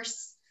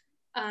divorce.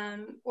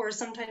 Or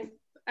sometimes,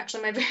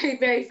 actually my very,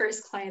 very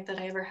first client that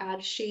I ever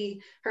had,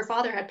 her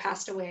father had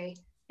passed away,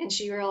 and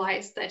she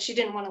realized that she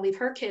didn't want to leave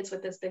her kids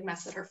with this big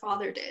mess that her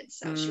father did.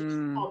 So she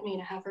called me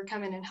to have her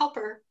come in and help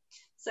her.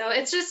 So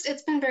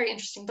it's been very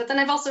interesting. But then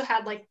I've also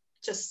had like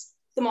just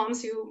the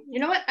moms who, you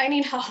know what, I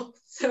need help.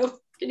 So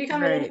can you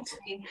come in and help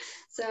me?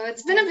 So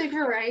it's been a big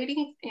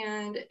variety,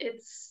 and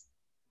it's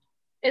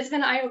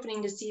been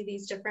eye-opening to see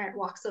these different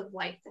walks of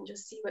life and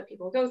just see what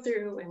people go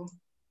through, and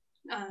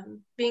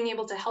being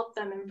able to help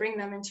them and bring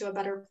them into a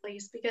better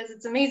place, because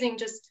it's amazing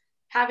just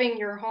having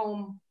your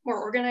home more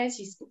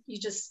organized.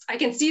 I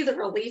can see the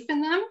relief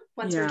in them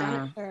once we're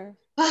done.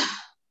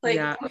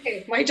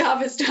 Okay, my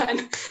job is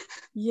done.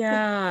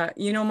 Yeah.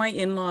 My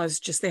in-laws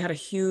they had a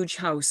huge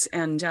house,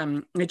 and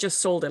they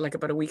just sold it like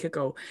about a week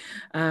ago.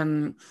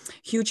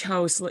 Huge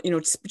house,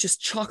 it's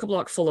just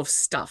chock-a-block full of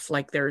stuff.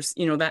 Like there's,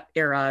 that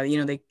era,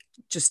 they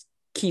just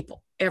keep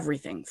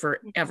everything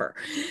forever.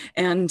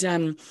 And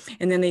then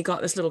they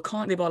got this they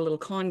bought a little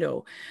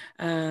condo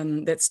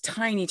that's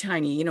tiny,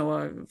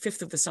 a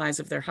fifth of the size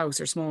of their house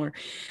or smaller.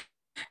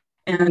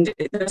 And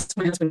that's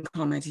my husband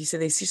comment. He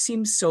said they just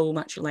seem so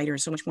much lighter,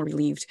 so much more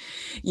relieved,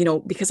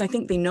 because I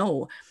think they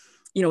know,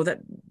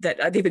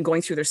 that they've been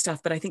going through their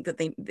stuff, but I think that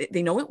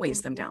they know it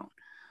weighs them down,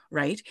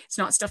 right? It's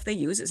not stuff they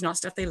use. It's not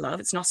stuff they love.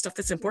 It's not stuff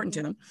that's important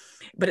to them,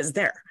 but it's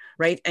there,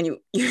 right? And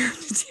you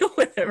have to deal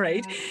with it,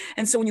 right? Yeah.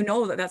 And so when you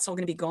know that that's all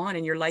going to be gone,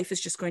 and your life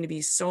is just going to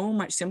be so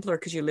much simpler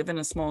because you live in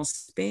a small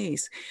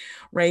space,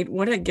 right?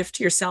 What a gift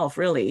to yourself,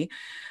 really.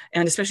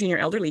 And especially in your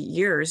elderly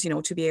years,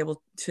 to be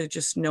able to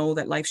just know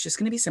that life's just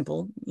going to be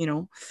simple,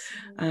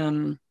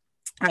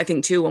 I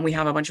think too, when we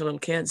have a bunch of little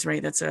kids,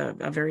 right, that's a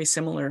very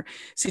similar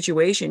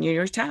situation.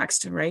 You're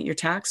taxed, right? You're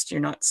taxed, you're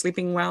not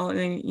sleeping well,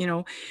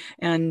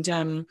 and,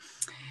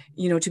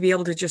 to be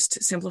able to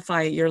just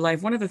simplify your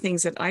life. One of the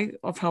things that I've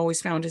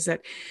always found is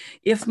that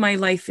if my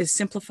life is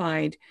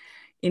simplified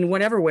in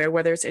whatever way,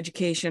 whether it's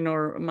education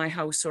or my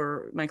house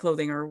or my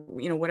clothing or,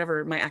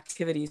 whatever my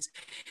activities,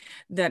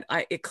 that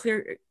it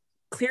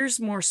clears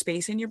more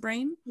space in your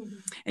brain,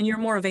 and you're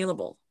more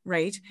available,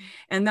 right?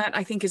 And that,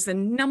 I think, is the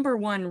number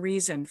one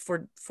reason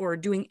for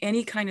doing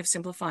any kind of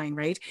simplifying,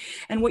 right?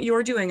 And what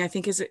you're doing, I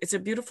think, it's a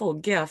beautiful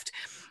gift.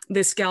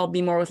 This gal,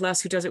 Be More with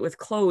Less, who does it with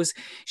clothes,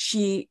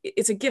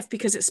 it's a gift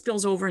because it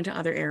spills over into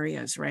other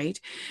areas, right?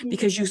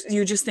 Because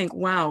you just think,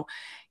 wow,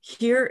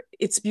 here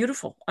it's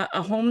beautiful.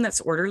 A home that's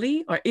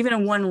orderly, or even a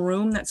one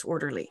room that's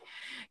orderly,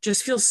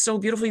 just feels so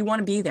beautiful. You want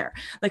to be there.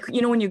 Like,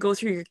 when you go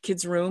through your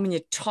kid's room and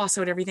you toss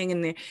out everything,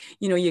 and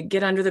you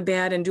get under the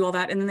bed and do all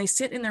that, and then they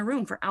sit in their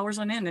room for hours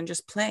on end and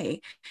just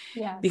play,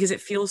 because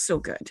it feels so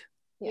good.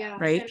 Yeah.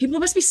 Right. People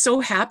must be so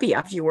happy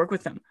after you work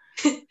with them.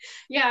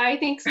 Yeah, I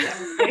think so.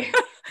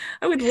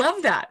 I would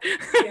love that.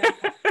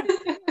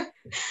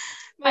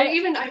 But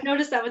I've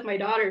noticed that with my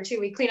daughter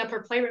too. We clean up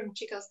her playroom and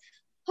she goes,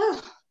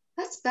 "Oh,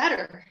 that's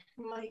better."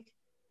 I'm like,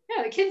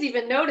 yeah, the kids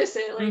even notice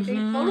it. Like they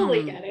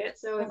totally get it.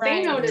 So if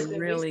they notice it,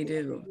 really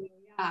do.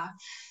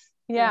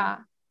 Yeah.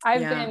 I've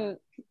been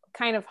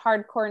kind of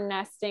hardcore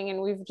nesting,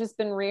 and we've just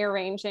been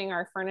rearranging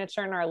our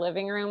furniture in our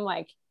living room.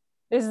 Like,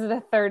 this is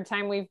the third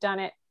time we've done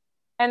it.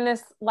 And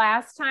this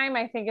last time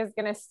I think is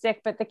going to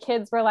stick, but the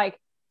kids were like,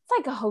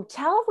 it's like a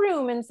hotel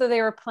room. And so they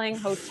were playing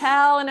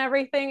hotel and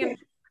everything. And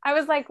I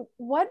was like,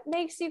 what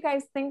makes you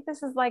guys think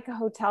this is like a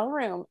hotel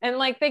room? And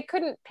like, they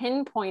couldn't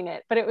pinpoint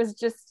it, but it was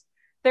just,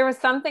 there was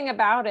something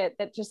about it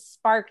that just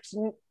sparked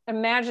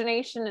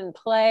imagination and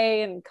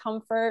play and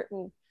comfort.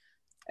 And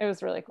it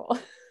was really cool.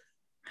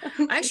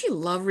 I actually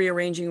love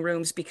rearranging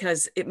rooms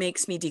because it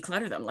makes me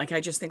declutter them. Like, I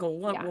just think, well,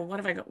 what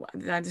have I got?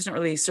 That's not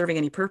really serving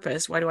any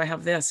purpose. Why do I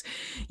have this?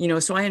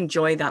 So I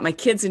enjoy that. My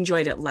kids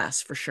enjoyed it less,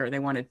 for sure. They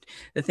wanted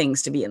the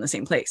things to be in the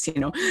same place,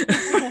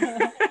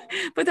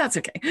 but that's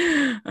okay.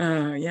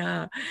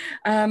 Yeah.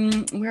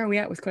 Where are we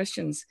at with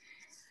questions?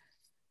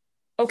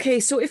 Okay.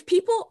 So if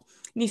people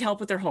need help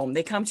with their home,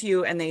 they come to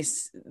you and they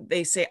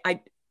say,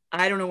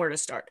 I don't know where to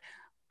start.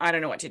 I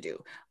don't know what to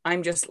do.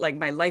 I'm just like,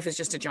 my life is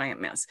just a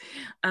giant mess.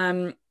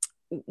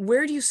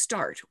 Where do you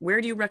start?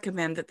 Where do you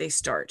recommend that they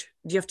start?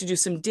 Do you have to do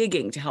some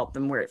digging to help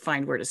them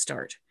find where to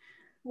start?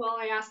 Well,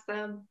 I ask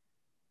them,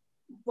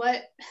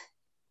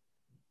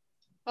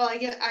 I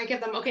give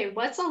them, okay,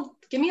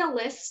 give me a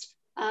list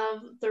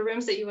of the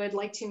rooms that you would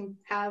like to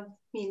have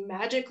me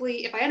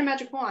magically, if I had a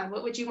magic wand,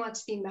 what would you want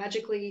to be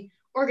magically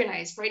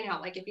organized right now?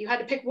 Like, if you had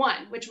to pick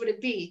one, which would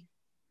it be?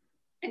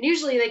 And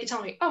usually they could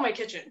tell me, oh, my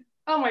kitchen,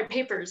 oh, my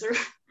papers, or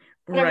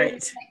whatever.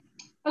 Right.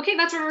 Okay,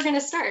 that's where we're going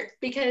to start,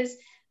 because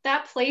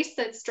that place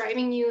that's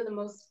driving you the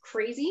most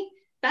crazy,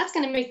 that's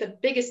going to make the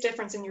biggest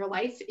difference in your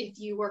life if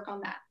you work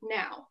on that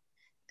now.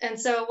 And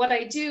so what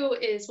I do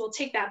is we'll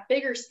take that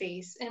bigger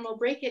space and we'll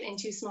break it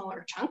into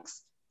smaller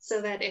chunks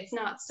so that it's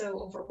not so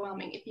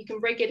overwhelming. If you can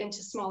break it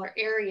into smaller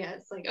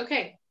areas, like,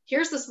 okay,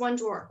 here's this one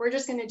drawer. We're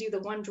just going to do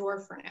the one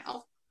drawer for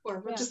now, or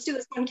we'll just do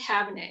this one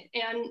cabinet.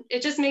 And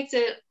it just makes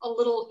it a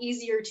little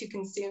easier to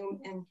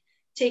consume and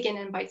take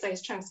in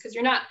bite-sized chunks, because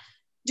you're not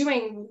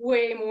doing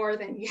way more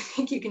than you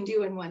think you can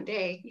do in one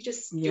day. You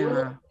just do a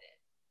little bit.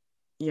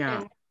 Yeah.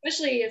 And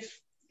especially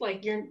if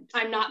like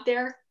I'm not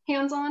there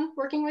hands-on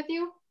working with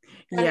you.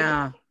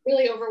 Yeah.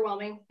 Really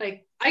overwhelming.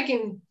 Like, I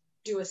can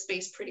do a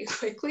space pretty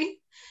quickly.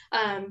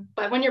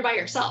 But when you're by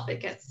yourself,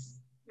 it gets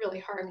really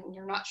hard and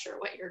you're not sure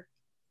what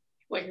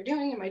you're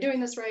doing. Am I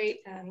doing this right?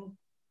 And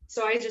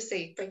so I just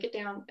say, break it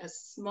down as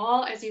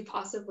small as you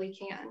possibly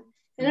can.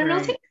 And it'll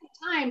take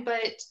some time,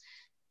 but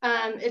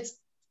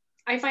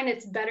I find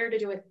it's better to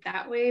do it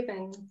that way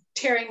than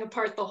tearing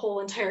apart the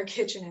whole entire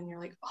kitchen and you're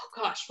like, oh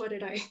gosh, what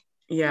have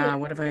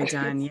I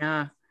done?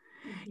 Yeah.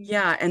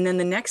 Yeah. And then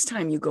the next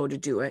time you go to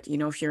do it,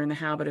 if you're in the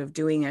habit of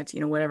doing it,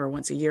 whatever,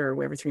 once a year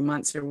or every 3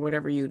 months or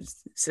whatever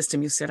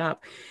system you set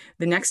up,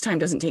 the next time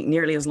doesn't take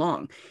nearly as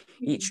long.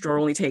 Each drawer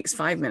only takes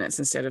 5 minutes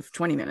instead of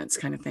 20 minutes,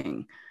 kind of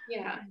thing.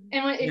 Yeah.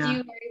 And if you are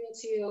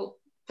able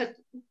to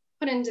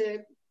put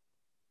into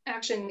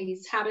action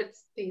these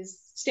habits, these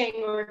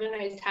staying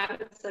organized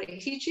habits that I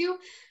teach you,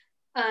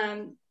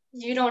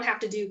 you don't have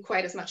to do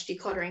quite as much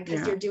decluttering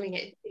because you're doing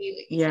it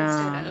daily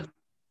instead of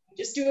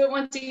just do it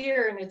once a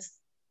year and it's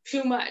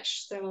too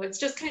much. So it's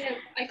just kind of,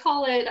 I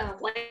call it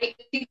light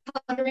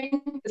decluttering,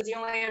 because you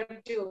only have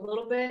to do a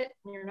little bit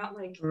and you're not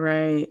like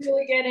really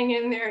getting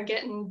in there and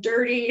getting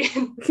dirty.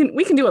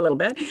 We can do a little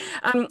bit.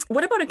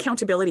 What about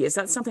accountability? Is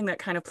that something that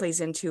kind of plays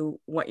into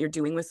what you're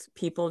doing with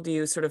people? Do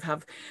you sort of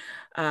have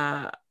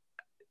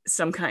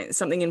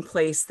something in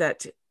place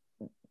that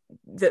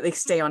they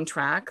stay on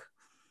track?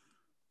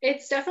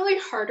 It's definitely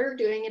harder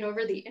doing it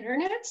over the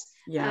internet.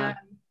 Yeah.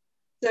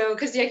 So,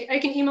 because I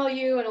can email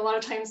you, and a lot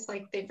of times,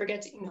 like, they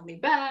forget to email me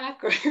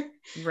back, or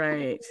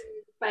right.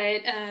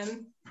 But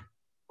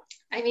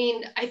I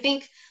mean, I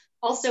think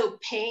also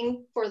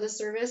paying for the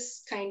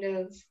service kind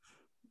of,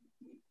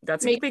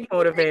 that's a big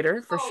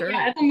motivator for sure.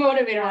 Yeah, it's a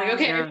motivator. Yeah. Like,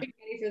 okay, Yeah. I paid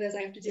money for this,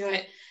 I have to do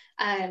it.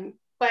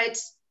 But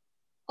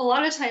a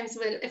lot of times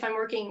if I'm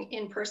working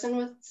in person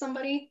with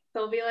somebody,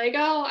 they'll be like,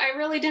 oh, I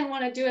really didn't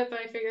want to do it, but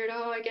I figured,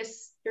 oh, I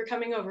guess you're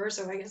coming over,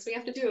 so I guess we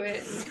have to do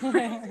it.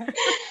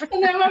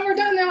 And then when we're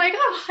done, they're like,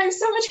 oh, I'm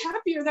so much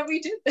happier that we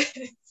did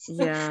this.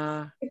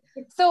 Yeah.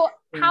 So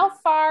how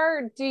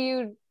far do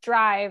you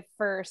drive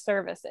for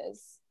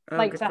services,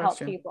 like to question. help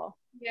people?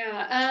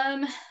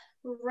 Yeah.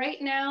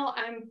 Right now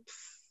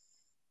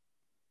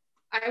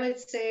I would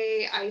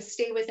say I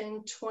stay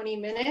within 20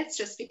 minutes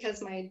just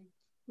because my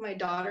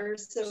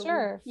daughter's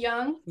so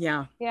young.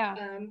 Yeah.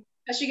 Yeah.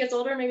 As she gets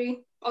older,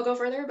 maybe I'll go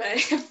further, but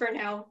for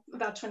now,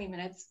 about 20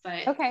 minutes.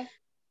 But okay.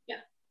 Yeah.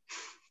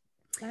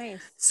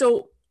 Nice.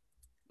 So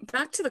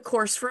back to the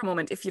course for a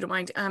moment, if you don't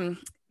mind.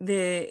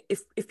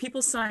 If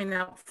people sign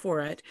up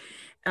for it,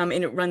 and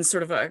it runs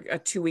sort of a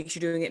 2 weeks,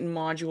 you're doing it in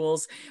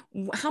modules,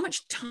 how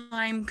much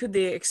time could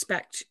they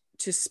expect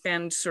to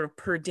spend sort of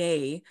per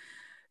day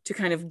to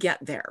kind of get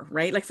there,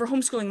 right? Like for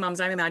homeschooling moms,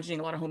 I'm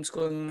imagining a lot of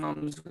homeschooling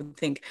moms would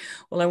think,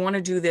 well, I want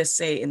to do this,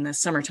 say, in the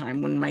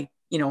summertime when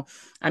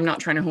I'm not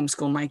trying to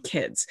homeschool my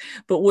kids,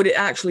 but would it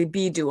actually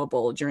be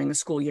doable during the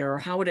school year? Or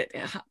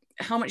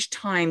how much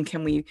time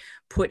can we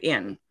put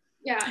in?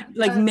 Yeah.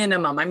 Like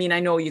minimum. I mean, I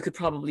know you could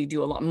probably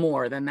do a lot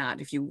more than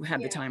that if you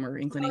had the time or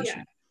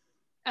inclination.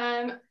 Oh,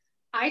 yeah.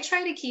 I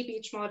try to keep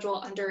each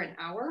module under an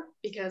hour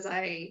because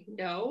I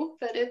know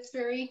that it's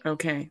very...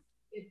 Okay.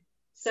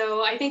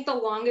 So I think the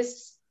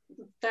longest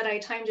that I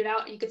timed it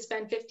out, you could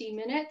spend 50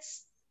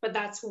 minutes, but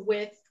that's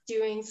with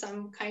doing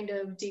some kind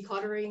of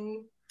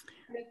decluttering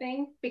kind of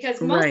thing.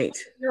 Because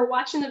you're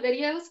watching the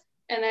videos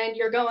and then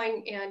you're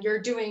going and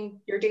you're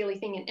doing your daily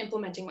thing and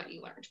implementing what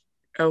you learned.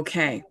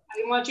 Okay.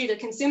 I want you to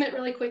consume it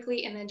really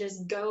quickly and then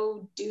just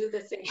go do the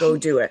thing. Go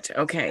do it.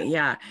 Okay.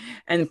 Yeah.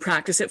 And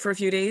practice it for a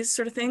few days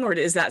sort of thing? Or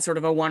is that sort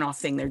of a one-off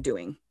thing they're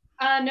doing?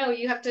 No,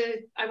 you have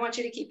to, I want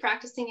you to keep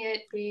practicing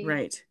it. We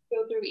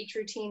go through each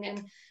routine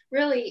and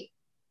really,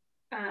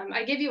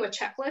 I give you a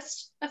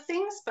checklist of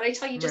things, but I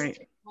tell you just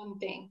pick one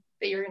thing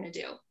that you're going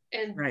to do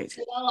and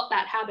develop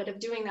that habit of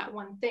doing that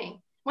one thing.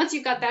 Once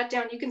you've got that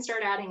down, you can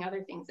start adding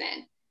other things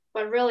in,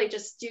 but really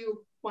just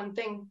do one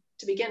thing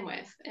to begin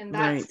with. And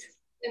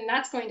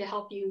that's going to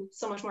help you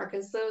so much more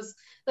because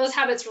those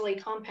habits really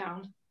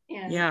compound.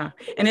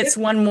 And it's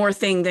one more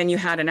thing than you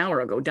had an hour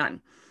ago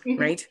done,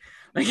 right?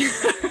 Like,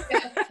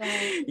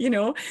 I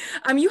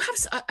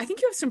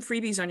think you have some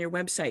freebies on your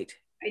website.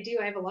 I do.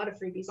 I have a lot of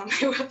freebies on my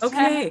website.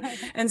 Okay.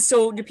 And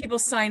so do people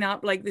sign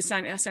up, like they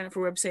sign up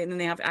for a website and then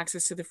they have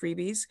access to the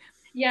freebies?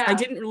 Yeah. I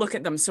didn't look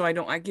at them, so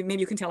maybe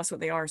you can tell us what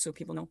they are so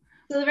people know.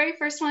 So the very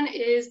first one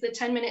is the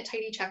 10-minute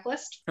tidy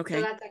checklist. Okay.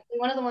 So that's actually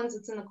one of the ones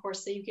that's in the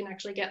course, so you can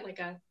actually get like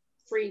a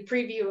free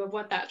preview of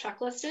what that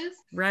checklist is.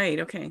 Right.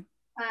 Okay.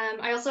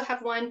 I also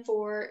have one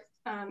for,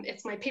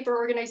 it's my paper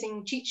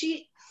organizing cheat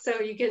sheet.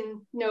 So you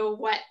can know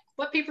what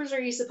papers are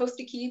you supposed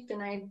to keep.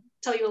 And I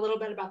tell you a little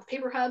bit about the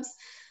paper hubs.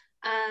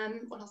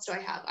 What else do I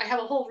have? I have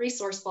a whole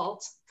resource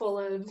vault full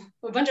of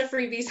a bunch of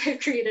freebies I've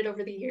created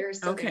over the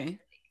years. So okay.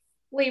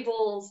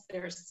 Labels,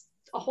 there's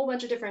a whole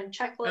bunch of different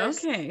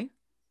checklists. Okay.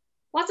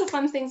 Lots of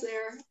fun things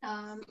there.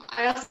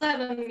 I also have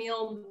a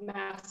meal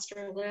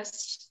master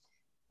list,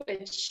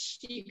 which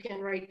you can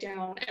write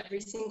down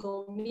every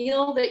single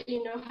meal that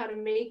you know how to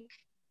make.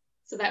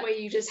 So that way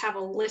you just have a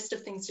list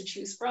of things to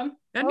choose from.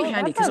 That'd be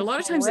handy because a lot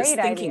of times it's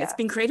thinking. It's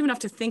being creative enough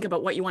to think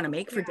about what you want to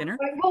make for dinner.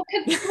 Well,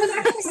 it was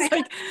actually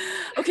like,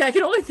 okay, I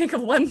can only think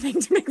of one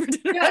thing to make for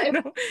dinner. Yeah,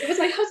 it was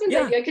my husband's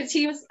idea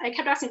because I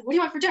kept asking, what do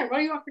you want for dinner? What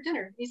do you want for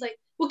dinner? And he's like,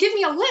 well, give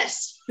me a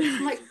list.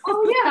 I'm like,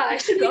 oh yeah, I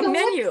should make a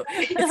menu.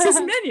 It's his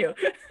menu.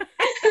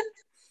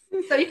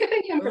 So you can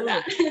thank him for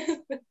that.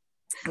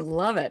 I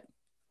love it.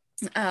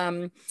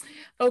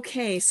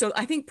 Okay, so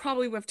I think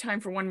probably we have time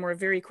for one more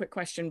very quick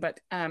question, but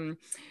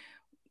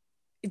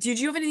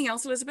did you have anything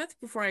else, Elizabeth,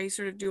 before I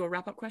sort of do a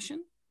wrap-up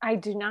question? I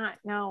do not,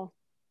 no.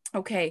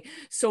 Okay,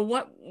 so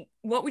what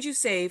would you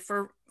say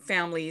for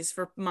families,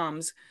 for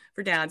moms,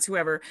 for dads,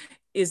 whoever,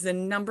 is the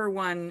number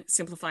one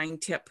simplifying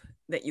tip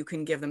that you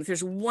can give them? If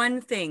there's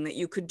one thing that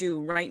you could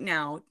do right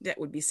now that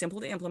would be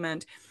simple to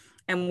implement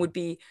and would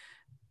be,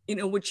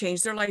 would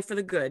change their life for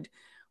the good,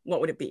 what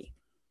would it be?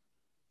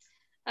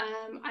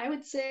 I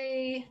would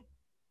say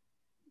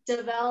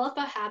develop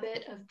a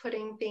habit of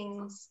putting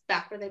things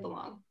back where they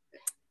belong.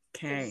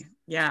 Okay.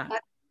 Yeah.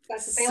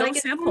 That's the thing. So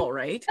simple,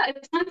 right?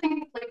 It's one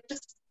thing, like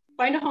just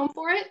find a home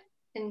for it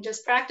and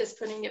just practice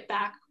putting it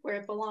back where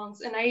it belongs.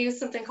 And I use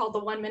something called the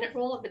 1 minute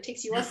rule. If it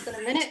takes you less than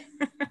a minute,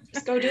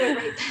 just go do it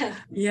right then.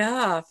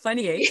 Yeah.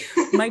 Funny, eh?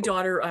 My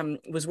daughter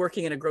was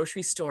working in a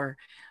grocery store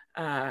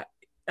a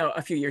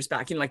few years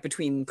back, like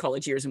between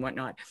college years and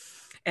whatnot.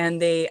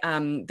 and they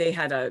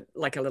had a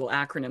little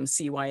acronym,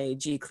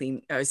 CYAG,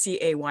 clean,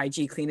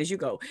 CAYG, clean as you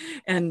go.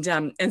 And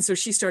so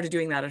she started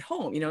doing that at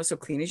home, so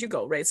clean as you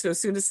go, right? So as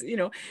soon as,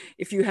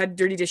 if you had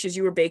dirty dishes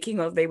you were baking,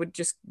 well, they would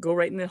just go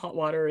right in the hot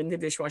water in the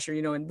dishwasher,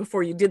 and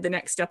before you did the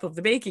next step of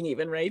the baking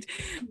even, right?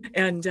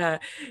 And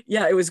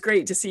yeah, it was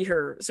great to see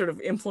her sort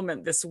of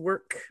implement this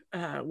work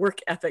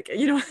ethic,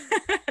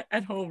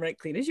 at home, right?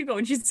 Clean as you go.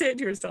 And she'd say it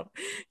to herself,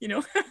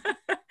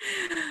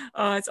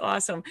 Oh, it's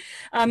awesome.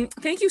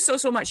 Thank you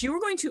so much. You were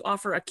going to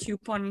offer a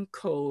coupon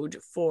code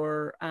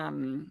for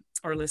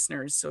our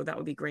listeners. So that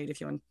would be great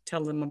if you want to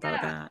tell them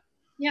about that.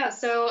 Yeah.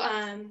 So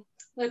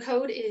the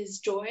code is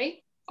JOY,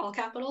 all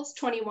capitals,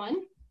 21.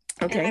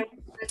 Okay. And I will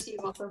send that to you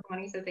also,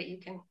 Bonnie, so that you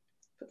can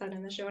put that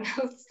in the show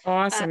notes.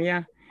 Awesome.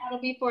 Yeah.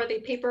 That'll be for the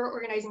paper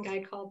organizing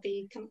guide called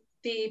the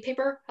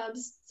Paper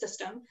Hubs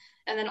System,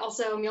 and then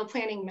also Meal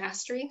Planning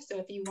Mastery. So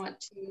if you want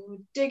to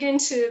dig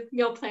into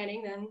meal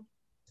planning, then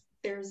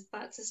there's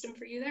that system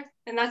for you there.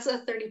 And that's a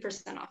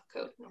 30% off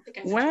code. I don't think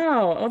I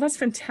wow. Oh, that's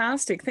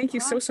fantastic. Thank you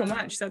so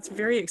much. That's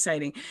very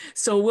exciting.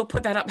 So we'll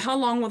put that up. How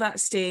long will that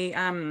stay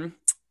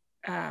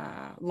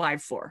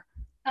live for?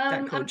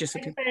 That code?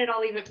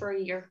 I'll leave it for a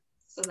year.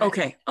 So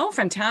okay. Oh,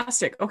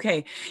 fantastic.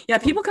 Okay. Yeah.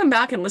 People come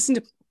back and listen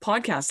to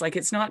podcasts. Like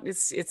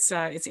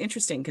it's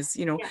interesting because,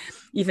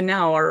 even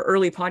now our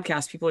early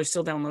podcasts, people are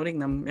still downloading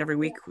them every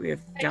week. We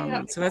have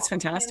downloads. So that's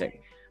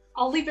fantastic.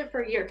 I'll leave it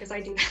for a year because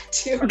I do that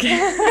too.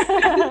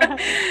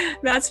 Okay.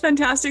 That's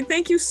fantastic.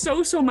 Thank you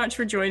so much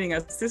for joining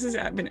us. This has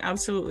been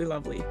absolutely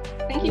lovely.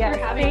 Thank you for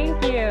having me.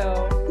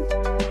 Thank you.